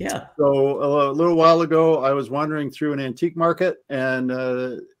 Yeah. So a little while ago, I was wandering through an antique market, and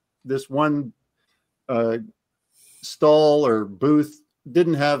this one stall or booth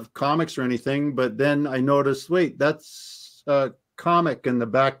didn't have comics or anything, but then I noticed, wait, that's a comic in the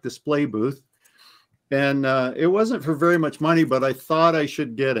back display booth. And it wasn't for very much money, but I thought I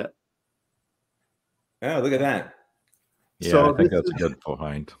should get it. Oh, look at that. Yeah, so I think that's good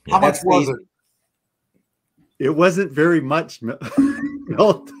behind. How much was it? It wasn't very much. And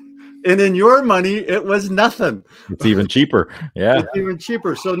in your money, it was nothing. It's even cheaper. Yeah. It's even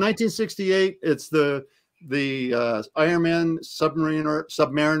cheaper. So 1968, it's the Iron Man Submariner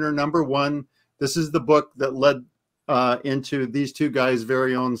 #1. This is the book that led into these two guys'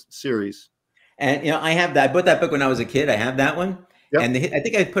 very own series. And, you know, I have that. I bought that book when I was a kid. I have that one. Yep. And I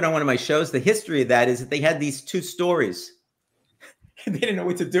think I put on one of my shows. The history of that is that they had these 2 stories. They didn't know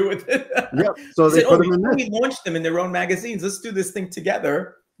what to do with it. Yep. So they put them in there. We launched them in their own magazines. Let's do this thing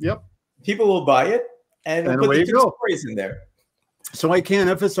together. Yep. People will buy it, and we'll put the 2 stories in there. So I can't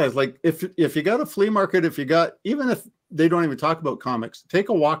emphasize, like, if you got a flea market, even if they don't even talk about comics, take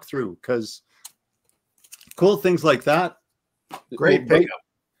a walk through, because cool things like that. Great pickup.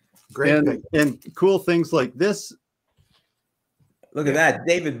 And cool things like this. Look at that.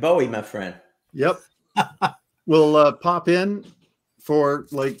 David Bowie, my friend. Yep. We'll pop in for,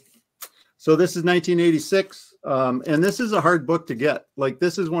 like, so this is 1986. And this is a hard book to get. Like,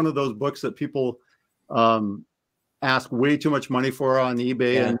 this is one of those books that people ask way too much money for on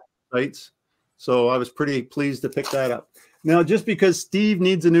eBay and sites. So I was pretty pleased to pick that up. Now, just because Steve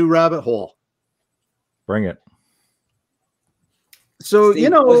needs a new rabbit hole. Bring it. So,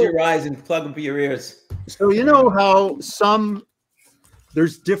 Steve, close your eyes and plug them for your ears. So, you know how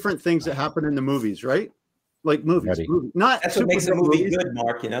there's different things that happen in the movies, right? Like movies. That's what makes a movie good,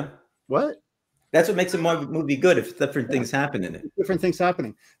 Mark, you know? What? That's what makes a movie good, if different things happen in it. Different things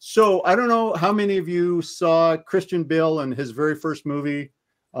happening. So I don't know how many of you saw Christian Bale in his very first movie,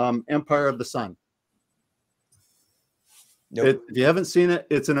 Empire of the Sun. Nope. If you haven't seen it,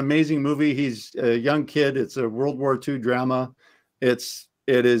 it's an amazing movie. He's a young kid. It's a World War II drama. It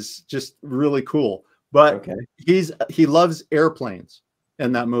is just really cool. But he loves airplanes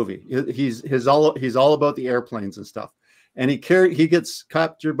in that movie. He's all about the airplanes and stuff. and he gets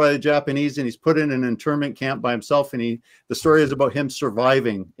captured by the Japanese, and he's put in an internment camp by himself. And the story is about him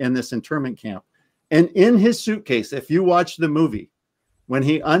surviving in this internment camp. And in his suitcase, if you watch the movie, when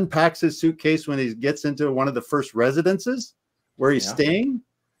he unpacks his suitcase, when he gets into one of the first residences where he's staying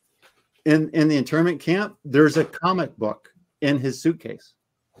in the internment camp, there's a comic book in his suitcase.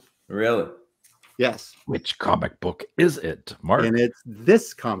 Really? Yes. Which comic book is it, Mark? And it's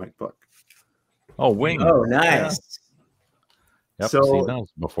this comic book. Oh, Wing. Oh, nice. Yep, So seen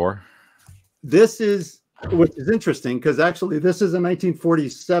those before. this is, which is interesting, because actually this is a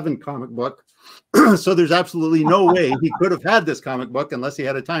 1947 comic book. So there's absolutely no way he could have had this comic book unless he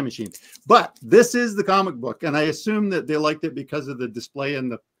had a time machine. But this is the comic book, and I assume that they liked it because of the display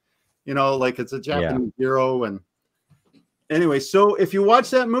and the, you know, like it's a Japanese hero. And anyway, so if you watch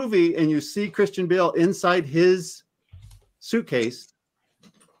that movie and you see Christian Bale inside his suitcase,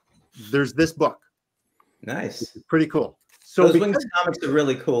 there's this book. Nice. Pretty cool. So those Wings comics are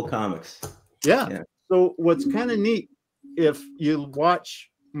really cool comics. Yeah. So what's kind of neat, if you watch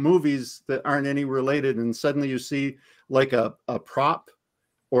movies that aren't any related and suddenly you see like a prop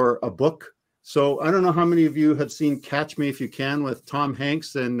or a book. So I don't know how many of you have seen Catch Me If You Can with Tom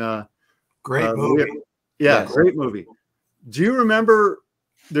Hanks and great movie. Yeah, yes. Great movie. Do you remember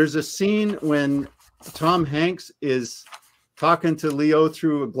there's a scene when Tom Hanks is talking to Leo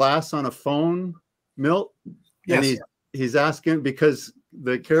through a glass on a phone, Milt? Yes. And he's asking, because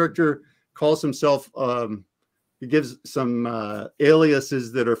the character calls himself he gives some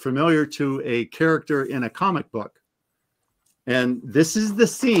aliases that are familiar to a character in a comic book. And this is the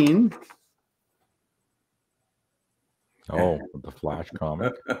scene. Oh, the Flash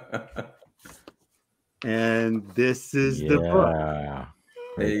comic. And this is the book.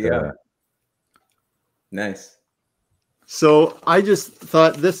 There you go. Nice. So I just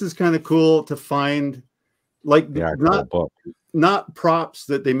thought this is kind of cool to find, like, not props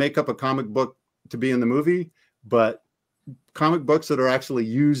that they make up a comic book to be in the movie, but comic books that are actually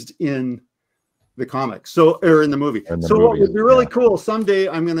used in the comics, so, or in the movie. So what would be really cool, someday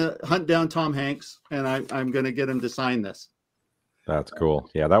I'm going to hunt down Tom Hanks and I'm going to get him to sign this. That's cool.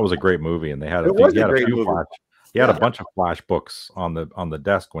 Yeah, that was a great movie, and they had a bunch of Flash books on the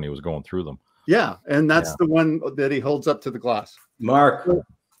desk when he was going through them. Yeah, and that's the one that he holds up to the glass. Mark,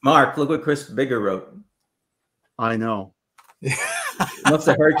 look what Chris Bigger wrote. I know. Must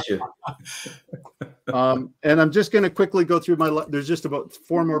have hurt you. And I'm just going to quickly go through there's just about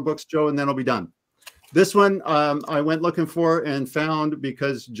 4 more books, Joe, and then I'll be done. This one I went looking for and found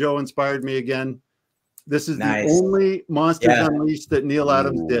because Joe inspired me again. This is the only Monsters Unleashed that Neil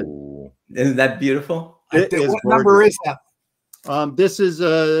Adams did. Isn't that beautiful? What number is that? This is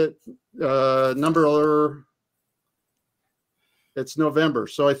number. It's November,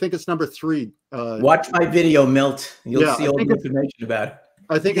 so I think it's number 3. Watch my video, Milt. You'll see all the information about it.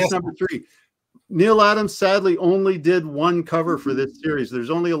 I think it's number 3. Neil Adams sadly only did 1 cover for this series. There's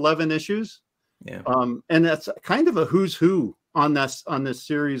only 11 issues. Yeah. And that's kind of a who's who on this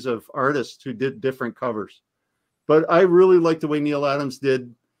series of artists who did different covers. But I really like the way Neil Adams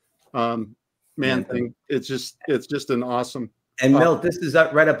did Man Thing. It's just an awesome. And Milt, this is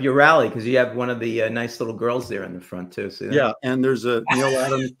right up your alley because you have one of the nice little girls there in the front too. See that? Yeah, and there's a Neil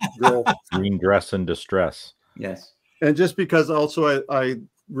Adams girl. Green dress in distress. Yes. And just because also I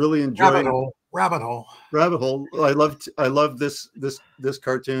really enjoy Rabbit Hole. I love this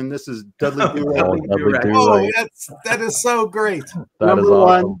cartoon. This is Dudley Do-Right. Oh, that is so great. Number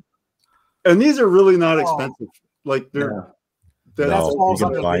 1. And these are really not expensive. Like they're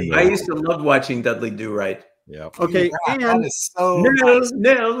I used to love watching Dudley Do-Right. Yeah. Okay. And that is so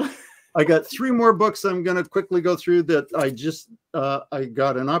no. I got 3 more books I'm going to quickly go through that I just I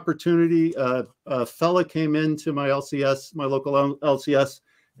got an opportunity. A fella came into my LCS, my local LCS,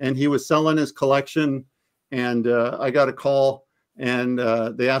 and he was selling his collection. And I got a call, and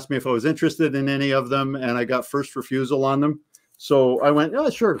they asked me if I was interested in any of them, and I got first refusal on them. So I went, yeah,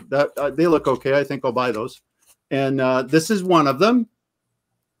 sure. That they look okay. I think I'll buy those. And this is one of them.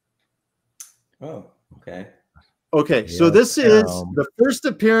 Oh, okay. Okay, so this is the first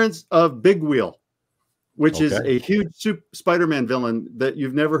appearance of Big Wheel, which is a huge Spider-Man villain that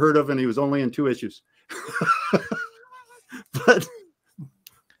you've never heard of, and he was only in 2 issues.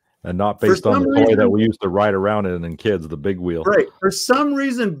 And not based on the toy that we used to ride around in kids, the Big Wheel. Right. For some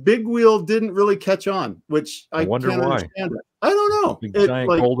reason, Big Wheel didn't really catch on, which I wonder can't why. understand. I don't know. Big giant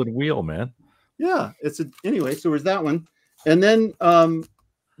golden wheel, man. Yeah, anyway. So there's that one, and then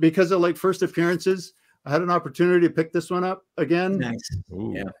because of like first appearances, I had an opportunity to pick this one up again. Nice.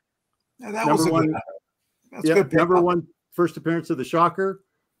 Ooh. Yeah. That was a good. That's good. Number 1 first appearance of the Shocker.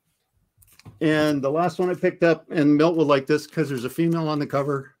 And the last one I picked up, and Milt will like this because there's a female on the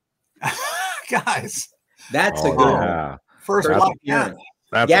cover. Guys, that's a good one. Yeah. First That's appearance.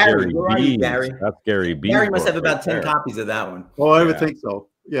 That's Gary, Gary where are you, B's. Gary? That's Gary B's. Gary must have book about right 10 there. copies of that one. Oh, I would Yeah. think so.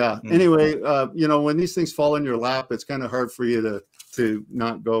 Yeah. Mhm. Anyway, you know, when these things fall in your lap, it's kind of hard for you to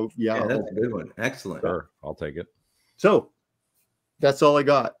not go, Yeah, that's a good one. Excellent. Sure, I'll take it. So that's all I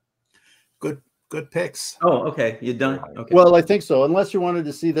got. Good picks. Oh, okay. You're done. Okay. Well, I think so. Unless you wanted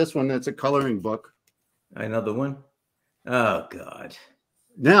to see this one, it's a coloring book. Another one. Oh God.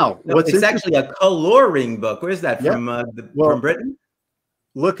 Now, No, what's it's actually a coloring book. Where's that Yep. from? Well, from Britain?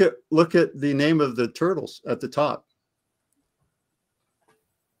 look at the name of the turtles at the top.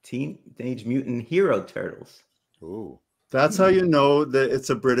 Teenage Mutant Hero Turtles. Ooh, That's how you know that it's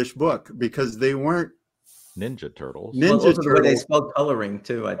a British book, because they weren't Ninja Turtles. Ninja Well, also the way they Turtles, spell coloring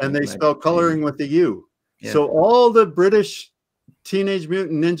too. I think. and they might spell be- coloring with the U. Yeah. So all the British Teenage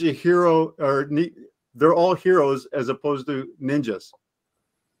Mutant Ninja Hero they're all heroes as opposed to ninjas.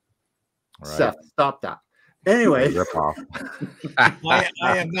 All right. Seth, stop that. Anyway, Rip off.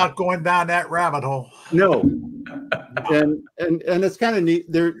 I am not going down that rabbit hole. no. And it's kind of neat.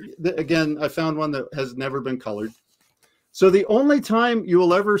 Again, I found one that has never been colored. So the only time you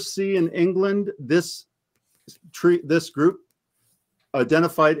will ever see in England this group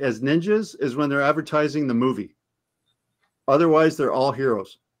identified as ninjas is when they're advertising the movie. Otherwise, they're all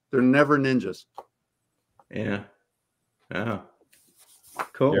heroes. They're never ninjas. Yeah. Oh.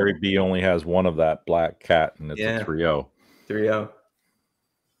 Cool. Gary B only has one of that black cat, and it's a trio. 3-0.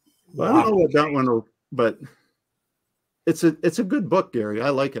 I don't know what that one will, but it's a good book, Gary. I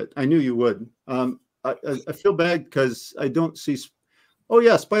like it. I knew you would. I feel bad because I don't see. Oh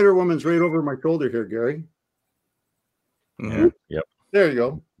yeah, Spider Woman's right over my shoulder here, Gary. Mm-hmm. Yep. There you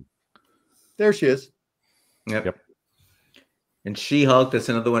go. There she is. Yep. And She-Hulk, that's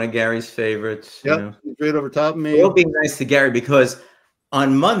another one of Gary's favorites. Yep, You know. she's right over top of me. We'll be nice to Gary because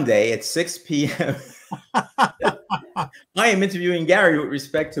on Monday at 6 p.m., I am interviewing Gary with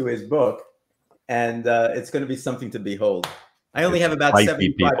respect to his book, and it's going to be something to behold. I only have about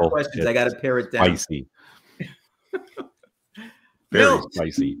 75 questions. I got to pare it down. Spicy. Very Milt,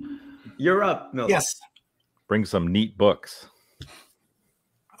 spicy. you're up, Milt. Yes. Bring some neat books.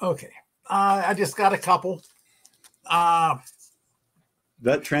 Okay. I just got a couple.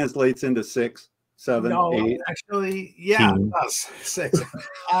 That translates into 6, 7, No, 8. actually, yeah, it does. 6.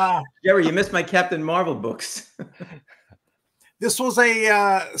 Gary, you missed my Captain Marvel books. This was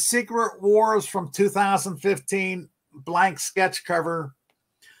a Secret Wars from 2015 blank sketch cover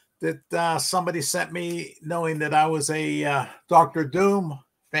that somebody sent me, knowing that I was a Dr. Doom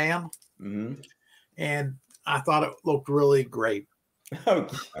fan. Mm-hmm. And I thought it looked really great. Oh,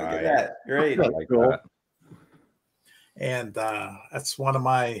 look at that. Great. I like that. And that's one of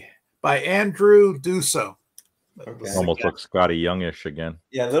my, by Andrew Dusso. Okay. Almost looks Scotty Youngish again.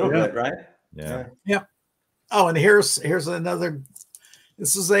 Yeah, a little bit, right? Yeah. Yep. Oh, and here's another.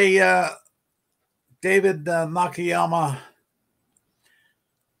 This is a David Nakayama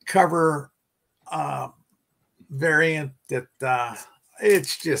cover variant that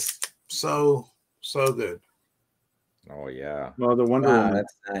it's just so good. Oh yeah. Well, the Wonder Woman.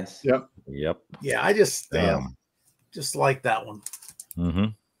 That's nice. Yep. Yep. Yeah, I just Damn. just like that one. Mm-hmm.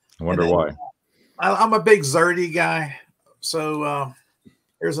 I wonder then, why. I'm a big Zerdy guy, so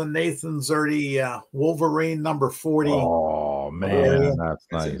here's a Nathan Zerdy Wolverine number 40. Oh man, that's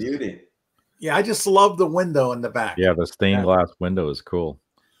That's nice. a beauty. Yeah, I just love the window in the back. Yeah, the stained glass window is cool.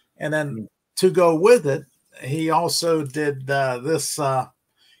 And then to go with it, he also did this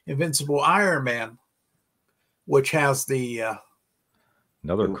Invincible Iron Man, which has the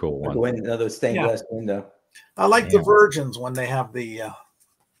Another cool one. Another stained glass window. I like the Virgins when they have the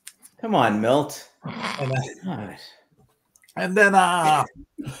Come on, Milt. and then I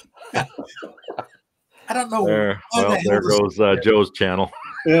don't know. There, why well, the there hell goes Joe's channel.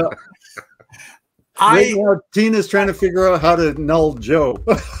 Yeah. Right now, Tina's trying to figure out how to null Joe.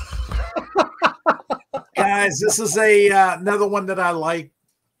 guys, this is another one that I like,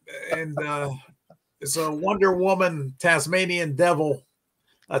 and it's a Wonder Woman Tasmanian Devil.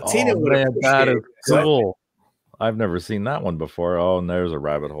 Tina would man, that is appreciate it. cool. I've never seen that one before. Oh, and there's a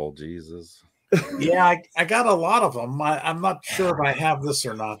rabbit hole. Jesus. Yeah, I got a lot of them. I'm not sure if I have this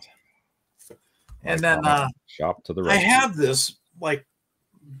or not. And then shop to the I right. have this, like,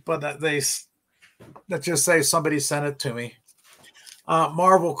 but let's just say somebody sent it to me.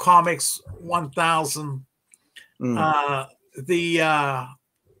 Marvel Comics 1000, the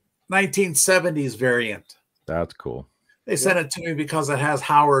 1970s variant. That's cool. They sent it to me because it has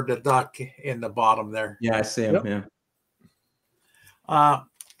Howard the Duck in the bottom there. Yeah, I see him. Yep. Yeah.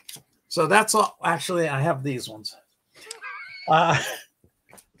 So that's all. Actually, I have these ones.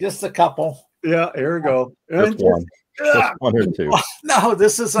 Just a couple. Yeah, here we go. Just one. Just one or two. No,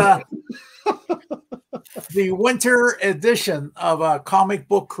 this is the winter edition of a comic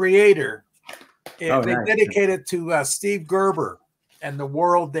book creator. They dedicated to Steve Gerber and the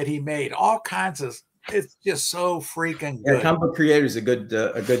world that he made. All kinds of. It's just so freaking good. Yeah, Comic Book Creator is a good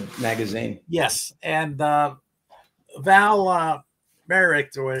magazine. Yes, and Val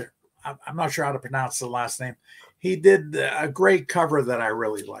Merrick, or I'm not sure how to pronounce the last name. He did a great cover that I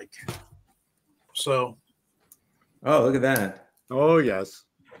really like. So, oh, look at that! Oh yes,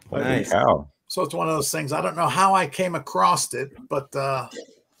 nice. Wow. So it's one of those things. I don't know how I came across it, but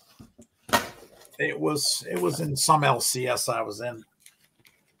it was in some LCS I was in,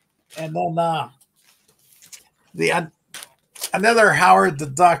 and then another Howard the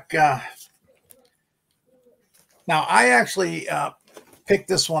Duck. Now I actually picked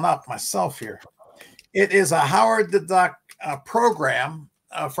this one up myself here. It is a Howard the Duck program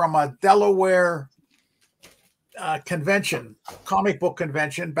from a Delaware convention, comic book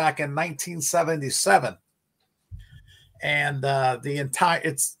convention back in 1977, and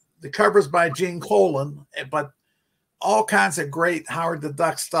the covers by Gene Colan, but all kinds of great Howard the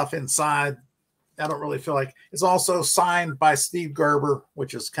Duck stuff inside. I don't really feel like it's also signed by Steve Gerber,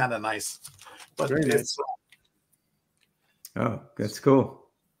 which is kind of nice. But very nice. Oh, that's cool.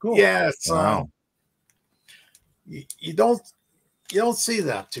 Cool. Yeah, it's Wow. You don't see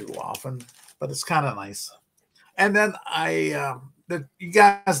that too often, but it's kind of nice. And then you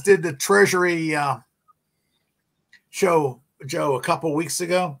guys did the Treasury show, Joe, a couple weeks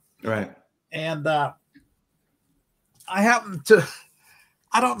ago, right? And I happened to,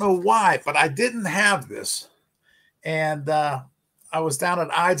 I don't know why, but I didn't have this, and I was down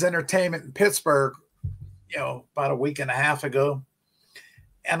at Ides Entertainment in Pittsburgh, about a week and a half ago.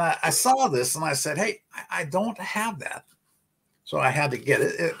 And I saw this and I said, hey, I don't have that. So I had to get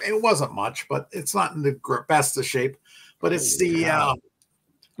it. It wasn't much, but it's not in the best of shape. But it's the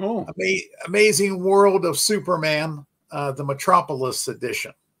Amazing World of Superman, the Metropolis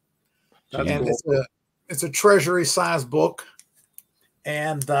edition. And cool. It's a Treasury-sized book.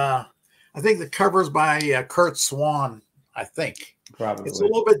 And I think the cover's by Kurt Swan, I think. Probably. It's a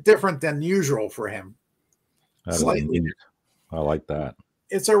little bit different than usual for him. Slightly. I like that.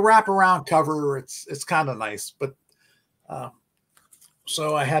 It's a wraparound cover. It's kind of nice, but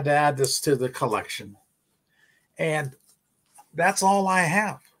so I had to add this to the collection, and that's all I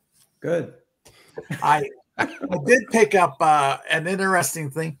have. Good. I did pick up an interesting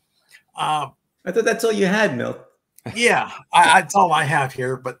thing. I thought that's all you had, Milt. Yeah, that's all I have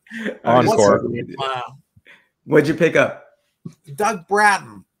here. But what'd you pick up? Doug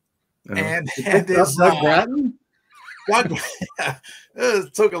Bratton. And his, Doug Bratton? Doug,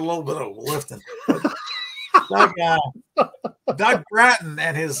 it took a little bit of lifting. Doug Bratton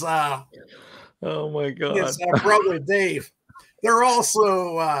and his oh my God, his brother Dave. They're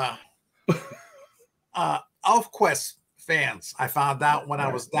also ElfQuest fans. I found out when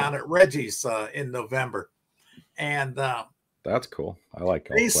I was down at Reggie's in November, and that's cool. I like.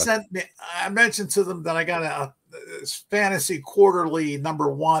 They sent me. I mentioned to them that I got a Fantasy Quarterly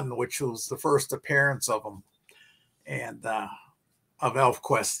 #1, which was the first appearance of them, and of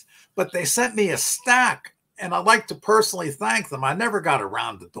ElfQuest. But they sent me a stack, and I'd like to personally thank them. I never got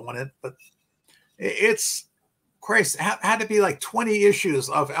around to doing it, but it's crazy. It had to be like 20 issues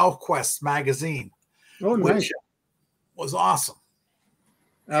of ElfQuest magazine. Oh, nice. Which was awesome.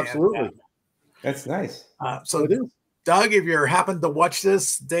 Absolutely. And, that's nice. So it is. Doug, if you're happen to watch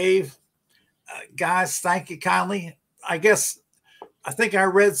this, Dave, guys, thank you kindly. I think I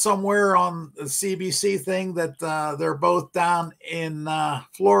read somewhere on the CBC thing that they're both down in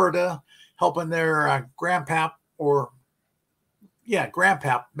Florida helping their grandpap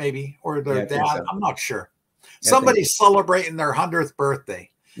grandpap maybe, or their dad. So. I'm not sure. Somebody's celebrating their 100th birthday.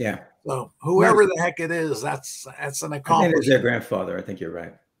 Yeah. So whoever the heck it is, that's an accomplishment. I think it's their grandfather. I think you're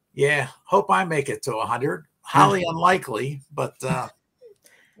right. Yeah. Hope I make it to 100. Highly unlikely, but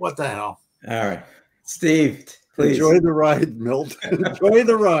what the hell? All right. Steve, please. Enjoy the ride, Milt. Enjoy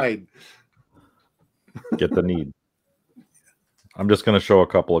the ride. Get the need. I'm just going to show a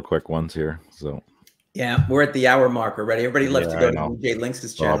couple of quick ones here. So, yeah, we're at the hour mark already. Everybody left to go to DJ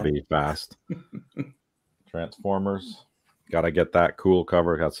Lynx's channel. I'll be fast. Transformers. Got to get that cool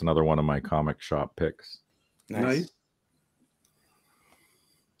cover. That's another one of my comic shop picks. Nice.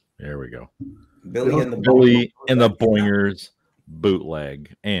 There we go. Billy and the Boingers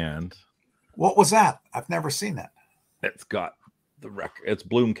bootleg. And what was that? I've never seen that. It's got the record. It's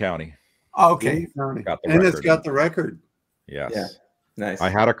Bloom County. Oh, okay. And it's got the record. Yes. Yeah. Nice. I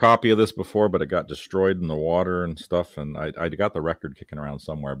had a copy of this before, but it got destroyed in the water and stuff. And I got the record kicking around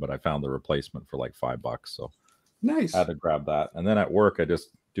somewhere, but I found the replacement for like $5. So Nice. I had to grab that. And then at work, I just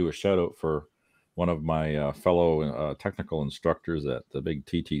do a shout out for one of my fellow technical instructors at the big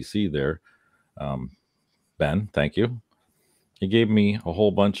TTC there. Ben, thank you. He gave me a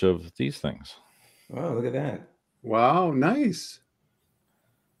whole bunch of these things. Oh, look at that. Wow, nice.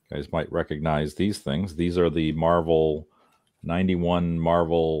 You guys might recognize these things. These are the Marvel 91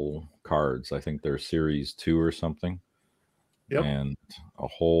 Marvel cards. I think they're series 2 or something. Yep. And a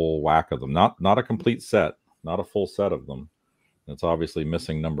whole whack of them. Not a complete set, not a full set of them. It's obviously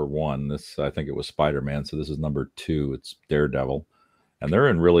missing number 1. This, I think it was Spider-Man, so this is number 2. It's Daredevil. And they're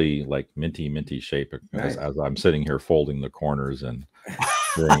in really like minty shape Nice. as I'm sitting here folding the corners and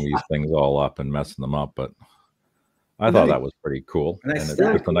screwing these things all up and messing them up. But I thought that was pretty cool. Nice. And it's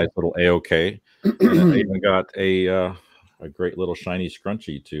just a nice little A-OK. And I even got a great little shiny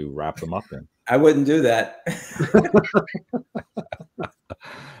scrunchie to wrap them up in. I wouldn't do that.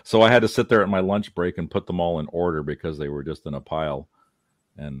 So I had to sit there at my lunch break and put them all in order because they were just in a pile.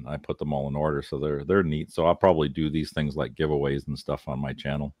 And I put them all in order, so they're neat. So I'll probably do these things like giveaways and stuff on my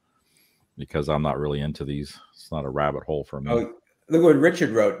channel because I'm not really into these. It's not a rabbit hole for me. Oh, look what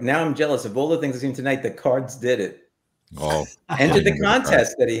Richard wrote. Now I'm jealous of all the things I've seen tonight. The cards did it. Oh, enter the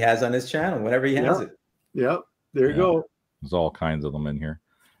contest that he has on his channel whenever he has it. Yep. There you go. There's all kinds of them in here.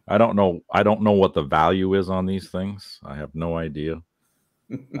 I don't know what the value is on these things. I have no idea.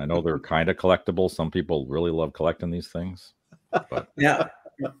 I know they're kind of collectible. Some people really love collecting these things. But now,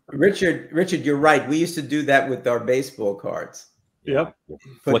 Richard, you're right. We used to do that with our baseball cards. Yep.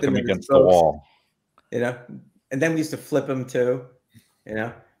 Flick them against the wall. You know, and then we used to flip them too. You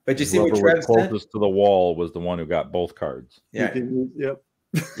know, but you see Whoever what Trev was closest to the wall was the one who got both cards. Yeah. Yep.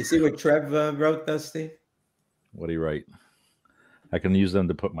 You see what Trev wrote, though, Steve? What do you write? I can use them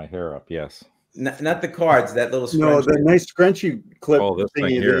to put my hair up. Yes. Not the cards. That little scrunchie. No, the nice scrunchy clip. Oh, this thing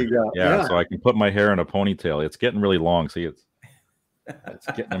here. Yeah, so I can put my hair in a ponytail. It's getting really long. See, it's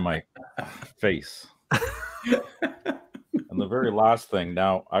getting in my face. And the very last thing.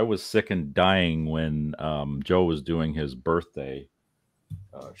 Now, I was sick and dying when Joe was doing his birthday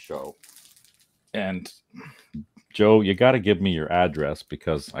show, and Joe, you got to give me your address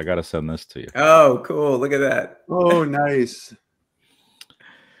because I got to send this to you. Oh, cool! Look at that. Oh, nice.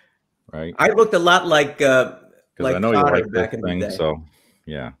 Right. I looked a lot like I know you like back this in the thing, day. so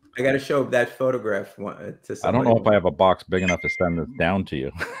yeah. I got to show that photograph to somebody. I don't know if I have a box big enough to send this down to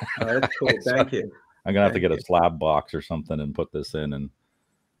you. Oh, that's cool. Thank you. I'm gonna have to get a slab box or something and put this in and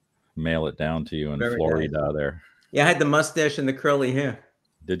mail it down to you in Florida. Nice. There. Yeah, I had the mustache and the curly hair.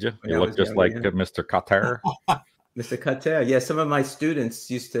 Did you? You look just like Mr. Qatar. Mr. Qatar. Yeah, some of my students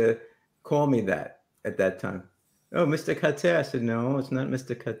used to call me that at that time. Oh, Mr. Qatar. I said, no, it's not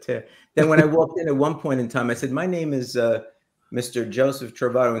Mr. Qatar. Then when I walked in at one point in time, I said, my name is Mr. Joseph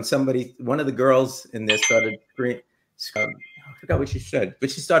Travato. And one of the girls in there started screaming. I forgot what she said,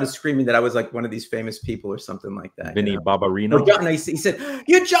 but she started screaming that I was like one of these famous people or something like that. Vinny Barbarino. No, he said,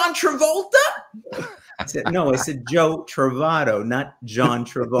 you're John Travolta? I said, no, I said Joe Travato, not John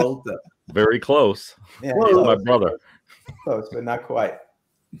Travolta. Very close. Yeah, close. My brother. Close, but not quite.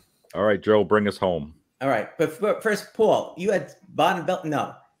 All right, Joe, bring us home. All right. But first, Paul, you had bottom belt.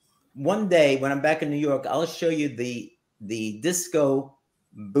 No. One day when I'm back in New York, I'll show you the disco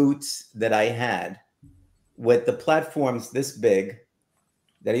boots that I had with the platforms this big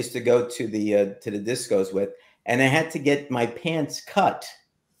that I used to go to the discos with. And I had to get my pants cut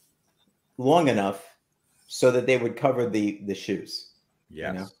long enough so that they would cover the shoes.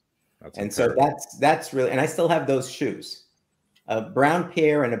 Yes. You know? That's and so that's really, and I still have those shoes, a brown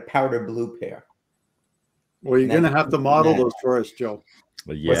pair and a powder blue pair. Well, you're going to have to model those for us, Joe.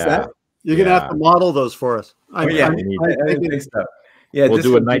 Yeah. What's that? You're going to have to model those for us. I think so. Yeah, we'll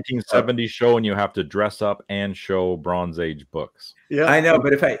do a 1970s show, and you have to dress up and show Bronze Age books. Yeah, I know,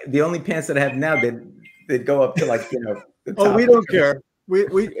 but the only pants that I have now, they'd go up to like oh, we don't care.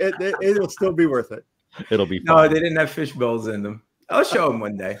 It'll still be worth it. It'll be fun. No, they didn't have fish bowls in them. I'll show them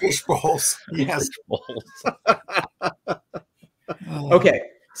one day. Fish bowls. Yes. Fish bowls. Okay,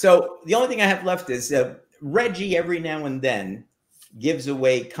 so the only thing I have left is Reggie every now and then gives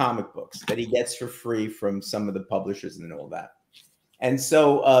away comic books that he gets for free from some of the publishers and all that. And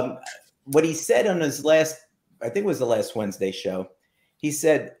so what he said on his last, I think it was the last Wednesday show, he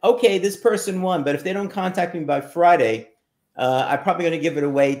said, okay, this person won, but if they don't contact me by Friday, I'm probably going to give it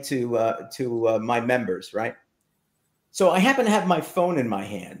away to my members, right? So I happen to have my phone in my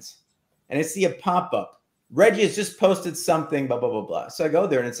hands and I see a pop-up. Reggie has just posted something, blah, blah, blah, blah. So I go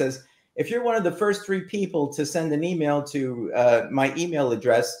there and it says, if you're one of the first 3 people to send an email to my email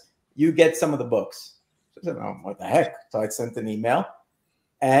address, you get some of the books. So I said, oh, what the heck? So I sent an email,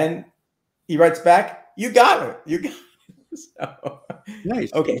 and he writes back, you got it. You got it. So,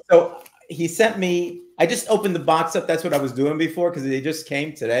 Nice. Okay, so he sent me, I just opened the box up. That's what I was doing before because they just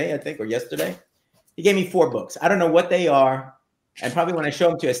came today, I think, or yesterday. He gave me 4 books. I don't know what they are. And probably when I show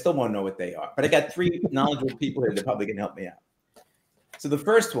them to you, I still won't know what they are. But I got 3 knowledgeable people here that probably can help me out. So the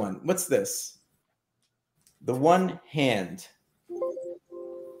first one, what's this? The One Hand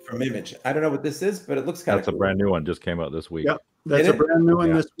from Image. I don't know what this is, but it looks kind of cool. That's a brand new one. Just came out this week. Yep. That's a brand new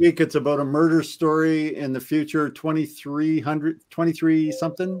one this week. It's about a murder story in the future. 23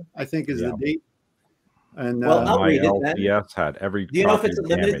 something, I think, is the date. And well, I'll read it then. LPS had every. Do you know if it's a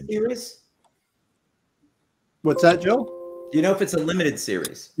limited series? What's that, Joe? Do you know if it's a limited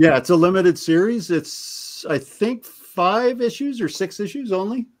series? Yeah, it's a limited series. It's, I think, 5 issues or 6 issues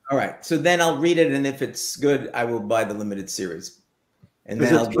only. All right. So then I'll read it, and if it's good, I will buy the limited series. And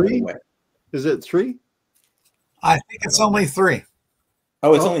then I'll give it away. Is it 3? I think it's only 3.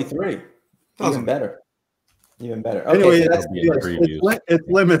 Oh, it's only 3. Even better. Even better. Okay, anyway, so it's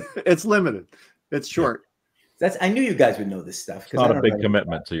limited. It's limited. It's short. I knew you guys would know this stuff. It's not a big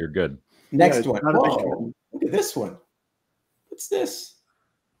commitment, so you're good. Next one. Whoa, look at this one. What's this?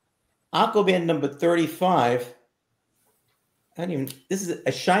 Aquaman number 35. This is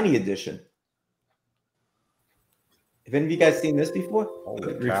a shiny edition. Have any of you guys seen this before?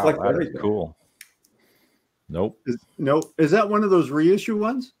 Reflect everything. Cool. Nope. Is that one of those reissue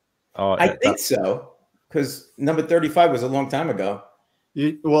ones? Oh, I think so. Because number 35 was a long time ago.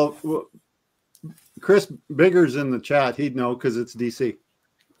 Well, Chris Bigger's in the chat. He'd know because it's DC.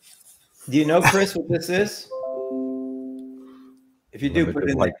 Do you know, Chris, what this is? If you do, put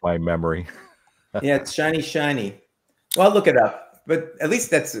it in like my memory. Yeah, it's shiny. Well, I'll look it up. But at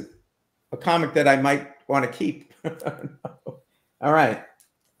least that's a comic that I might want to keep. All right.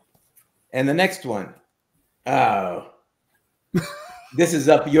 And the next one. Oh. This is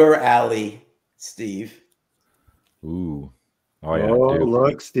up your alley, Steve. Ooh. Oh, yeah. Oh, dude.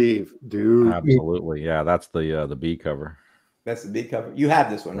 Look, Steve. Dude. Absolutely. Yeah, that's the B cover. That's the B cover. You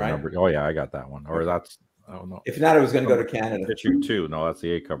have this one, right? Oh, yeah, I got that one. Or that's, oh, no. If not, it was going to go to Canada. Issue 2. No, that's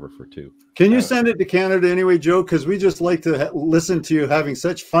the A cover for 2. Can you send it to Canada anyway, Joe? Because we just like to listen to you having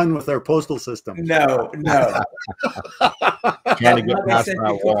such fun with our postal system. No. Trying to get past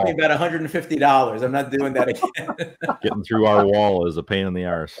that wall. Me about $150. I'm not doing that again. Getting through our wall is a pain in the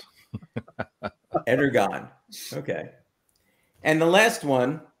arse. Energon. Okay. And the last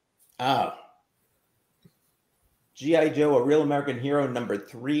one, G.I. Joe, A Real American Hero, number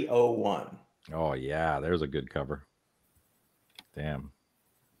 301. Oh, yeah. There's a good cover. Damn.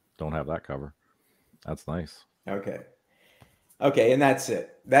 Don't have that cover. That's nice. Okay. And that's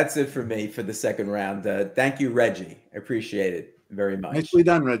it. That's it for me for the second round. Thank you, Reggie. I appreciate it very much. Nicely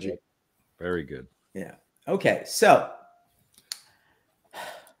done, Reggie. Very good. Yeah. Okay. So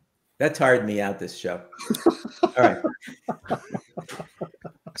that tired me out, this show. All right.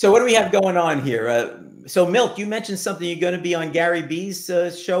 So what do we have going on here? So Milt, you mentioned something. You're going to be on Gary B's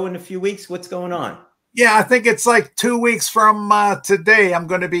show in a few weeks. What's going on? Yeah, I think it's like 2 weeks from today. I'm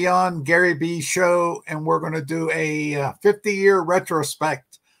going to be on Gary B's show, and we're going to do a 50-year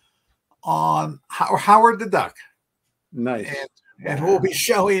retrospect on Howard the Duck. Nice. And we'll be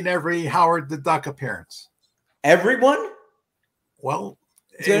showing every Howard the Duck appearance. Everyone? Well,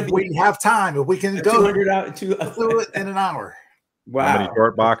 if we have time, if we can go through it in an hour. Wow. How many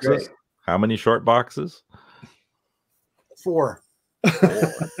short boxes? How many short boxes? 4.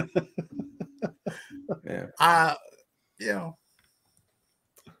 Yeah.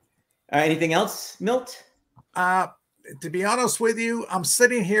 Anything else, Milt? To be honest with you, I'm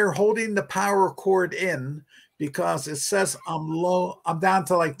sitting here holding the power cord in because it says I'm low. I'm down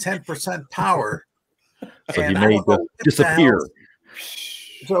to like 10% power. So he may disappear.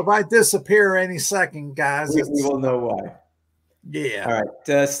 So if I disappear any second, guys, we will know why. Yeah. All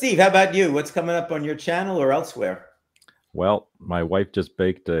right. Steve, how about you? What's coming up on your channel or elsewhere? Well, my wife just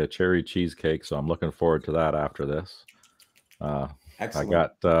baked a cherry cheesecake, so I'm looking forward to that after this. Excellent. I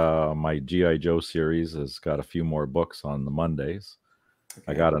got my G.I. Joe series has got a few more books on the Mondays.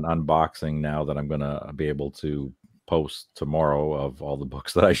 Okay. I got an unboxing now that I'm going to be able to post tomorrow of all the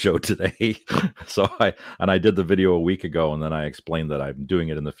books that I showed today. So I did the video a week ago, and then I explained that I'm doing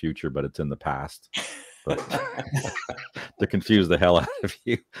it in the future, but it's in the past. But to confuse the hell out of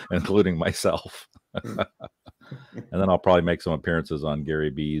you, including myself. And then I'll probably make some appearances on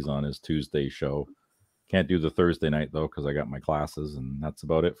Gary B's on his Tuesday show. Can't do the Thursday night, though, because I got my classes, and that's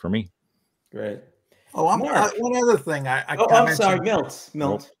about it for me. Great. Oh, one other thing. I'm sorry, Milt.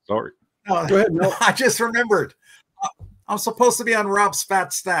 Oh, sorry. No, Go ahead. No. I just remembered. I'm supposed to be on Rob's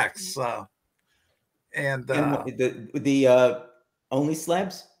Fat Stacks. And the only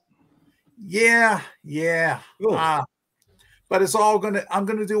slabs? Yeah. Cool. But it's all I'm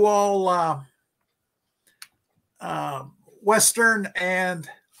gonna do all Western and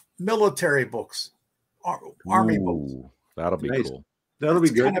military books, Army books. That'll be cool. That'll be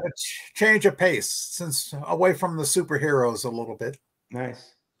good. Kind of a change of pace, since away from the superheroes a little bit.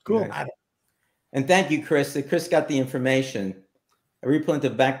 Nice. Cool. Nice. And thank you, Chris. Chris got the information. A reprint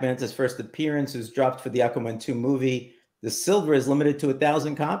of Black Manta's first appearance is dropped for the Aquaman 2 movie. The silver is limited to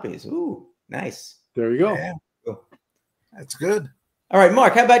 1,000 copies. Ooh, nice. There you go. Yeah. Cool. That's good. All right,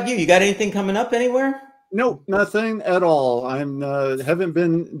 Mark, how about you? You got anything coming up anywhere? Nope, nothing at all. I'm haven't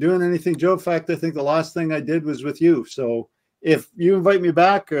been doing anything, Joe. In fact, I think the last thing I did was with you. So if you invite me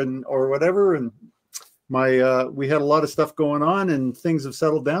back or whatever, and we had a lot of stuff going on and things have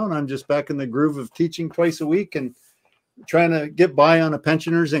settled down, I'm just back in the groove of teaching twice a week and trying to get by on a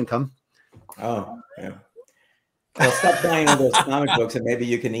pensioner's income. Oh, yeah. Well, stop buying all those comic books and maybe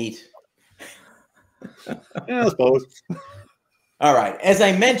you can eat. Yeah, I suppose. All right. As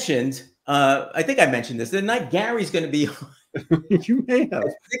I mentioned, I think I mentioned this. The night Gary's going to be You may have.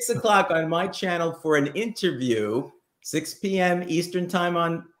 at 6 o'clock on my channel for an interview, 6 p.m. Eastern time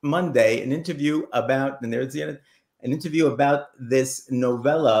on Monday, an interview about, and there's the end, an interview about this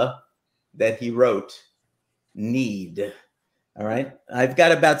novella that he wrote, Need. All right. I've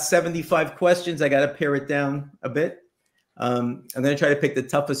got about 75 questions. I got to pare it down a bit. I'm going to try to pick the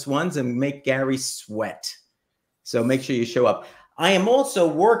toughest ones and make Gary sweat. So make sure you show up. I am also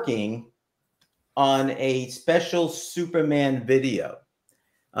working on a special Superman video.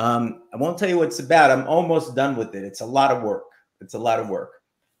 I won't tell you what it's about. I'm almost done with it. It's a lot of work.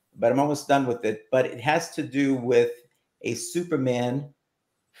 But I'm almost done with it. But it has to do with a Superman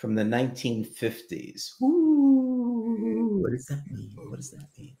from the 1950s. Ooh, what does that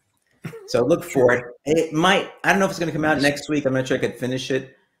mean? So look for it. It might, I don't know if it's going to come out next week. I'm not sure I could finish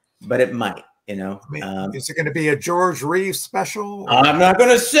it, but it might, you know. Is it going to be a George Reeves special? I'm not going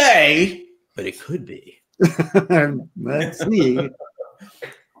to say, but it could be. Let's see.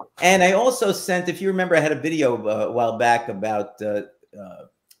 And I also sent, if you remember, I had a video a while back about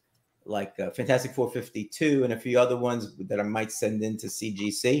Fantastic 452 and a few other ones that I might send in to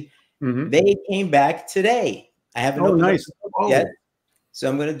CGC. Mm-hmm. They came back today. I haven't opened nice. up the book yet. So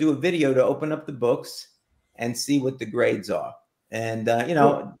I'm going to do a video to open up the books and see what the grades are. And, you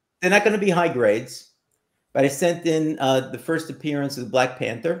know, they're not going to be high grades, but I sent in the first appearance of the Black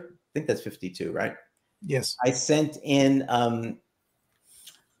Panther. I think that's 52, right? Yes. I sent in, and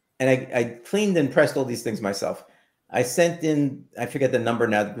I cleaned and pressed all these things myself. I sent in, I forget the number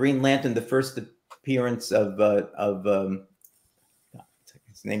now, the Green Lantern, the first appearance of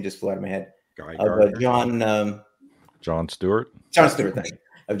his name just flew out of my head. John Stewart. John Stewart, thank you.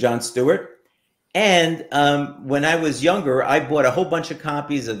 Of John Stewart. And when I was younger, I bought a whole bunch of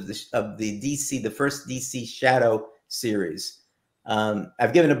copies of the DC, the first DC Shadow series.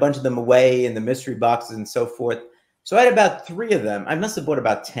 I've given a bunch of them away in the mystery boxes and so forth. So I had about 3 of them. I must have bought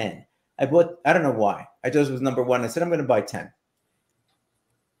about 10. I don't know why. I just was number 1. I said, I'm going to buy 10.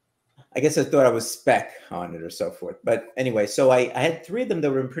 I guess I thought I was spec on it or so forth. But anyway, so I had 3 of them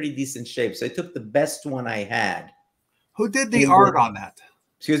that were in pretty decent shape. So I took the best one I had. Who did the art on that?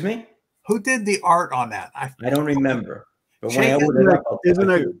 Excuse me? Who did the art on that? I don't remember. But when Chaykin? I opened it up,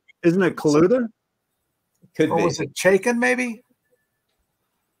 Isn't it Kaluta? Could Or be. was it Chaykin, maybe?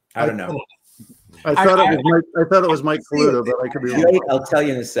 I don't know. I thought it was Mike Kaluta, but I could be wrong. Wait, I'll tell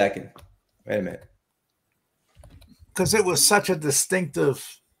you in a second. Wait a minute. Because it was such a distinctive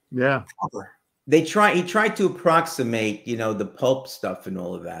cover. He tried to approximate, you know, the pulp stuff and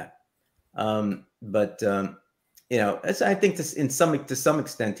all of that. You know, I think to some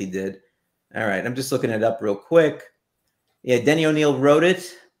extent he did. All right, I'm just looking it up real quick. Yeah, Denny O'Neil wrote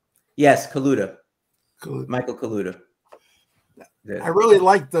it. Yes, Kaluta. Michael Kaluta. I really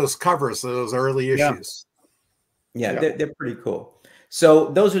liked those covers, those early issues. Yeah, they're pretty cool. So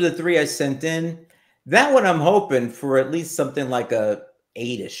those are the 3 I sent in. That one I'm hoping for at least something like a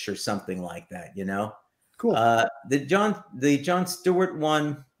 8-ish or something like that, you know. Cool. The John Stewart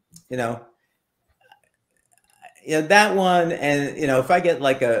one, you know, that one, and you know, if I get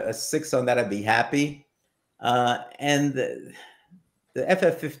like a 6 on that, I'd be happy. And the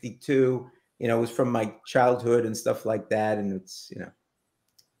FF52, you know, was from my childhood and stuff like that, and it's, you know,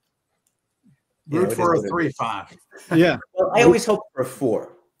 root for a 3-5. Yeah. Well, I always hope for a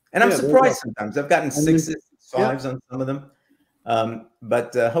 4, and I'm surprised sometimes. I've gotten 6s, 5s on some of them.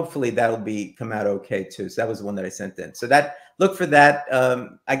 But hopefully that'll come out okay too. So that was the one that I sent in. So that, look for that.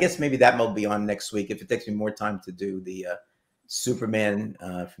 I guess maybe that will be on next week if it takes me more time to do the Superman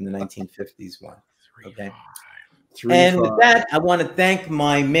from the 1950s one. Okay. And with that, I want to thank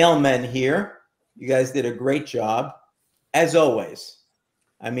my mailmen here. You guys did a great job, as always.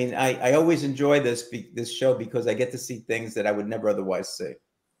 I mean, I always enjoy this show because I get to see things that I would never otherwise see,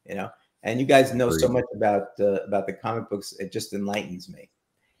 you know. And you guys know so much about the comic books; it just enlightens me.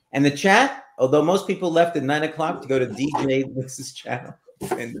 And the chat, although most people left at 9 o'clock to go to DJ Mix's channel,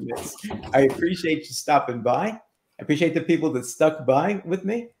 I appreciate you stopping by. I appreciate the people that stuck by with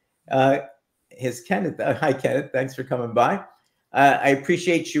me. Here's Kenneth. Hi, Kenneth. Thanks for coming by. I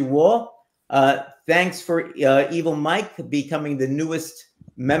appreciate you all. Thanks for Evil Mike becoming the newest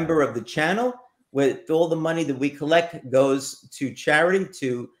member of the channel. With all the money that we collect goes to charity,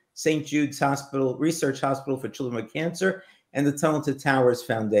 to St. Jude's Hospital, Research Hospital for Children with Cancer, and the Tunnel to Towers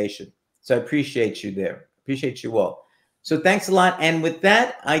Foundation. So I appreciate you there. Appreciate you all. So thanks a lot. And with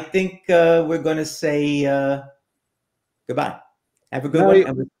that, I think we're going to say goodbye. Have a good one.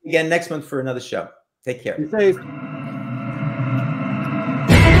 And we'll see you again next month for another show. Take care. Be safe.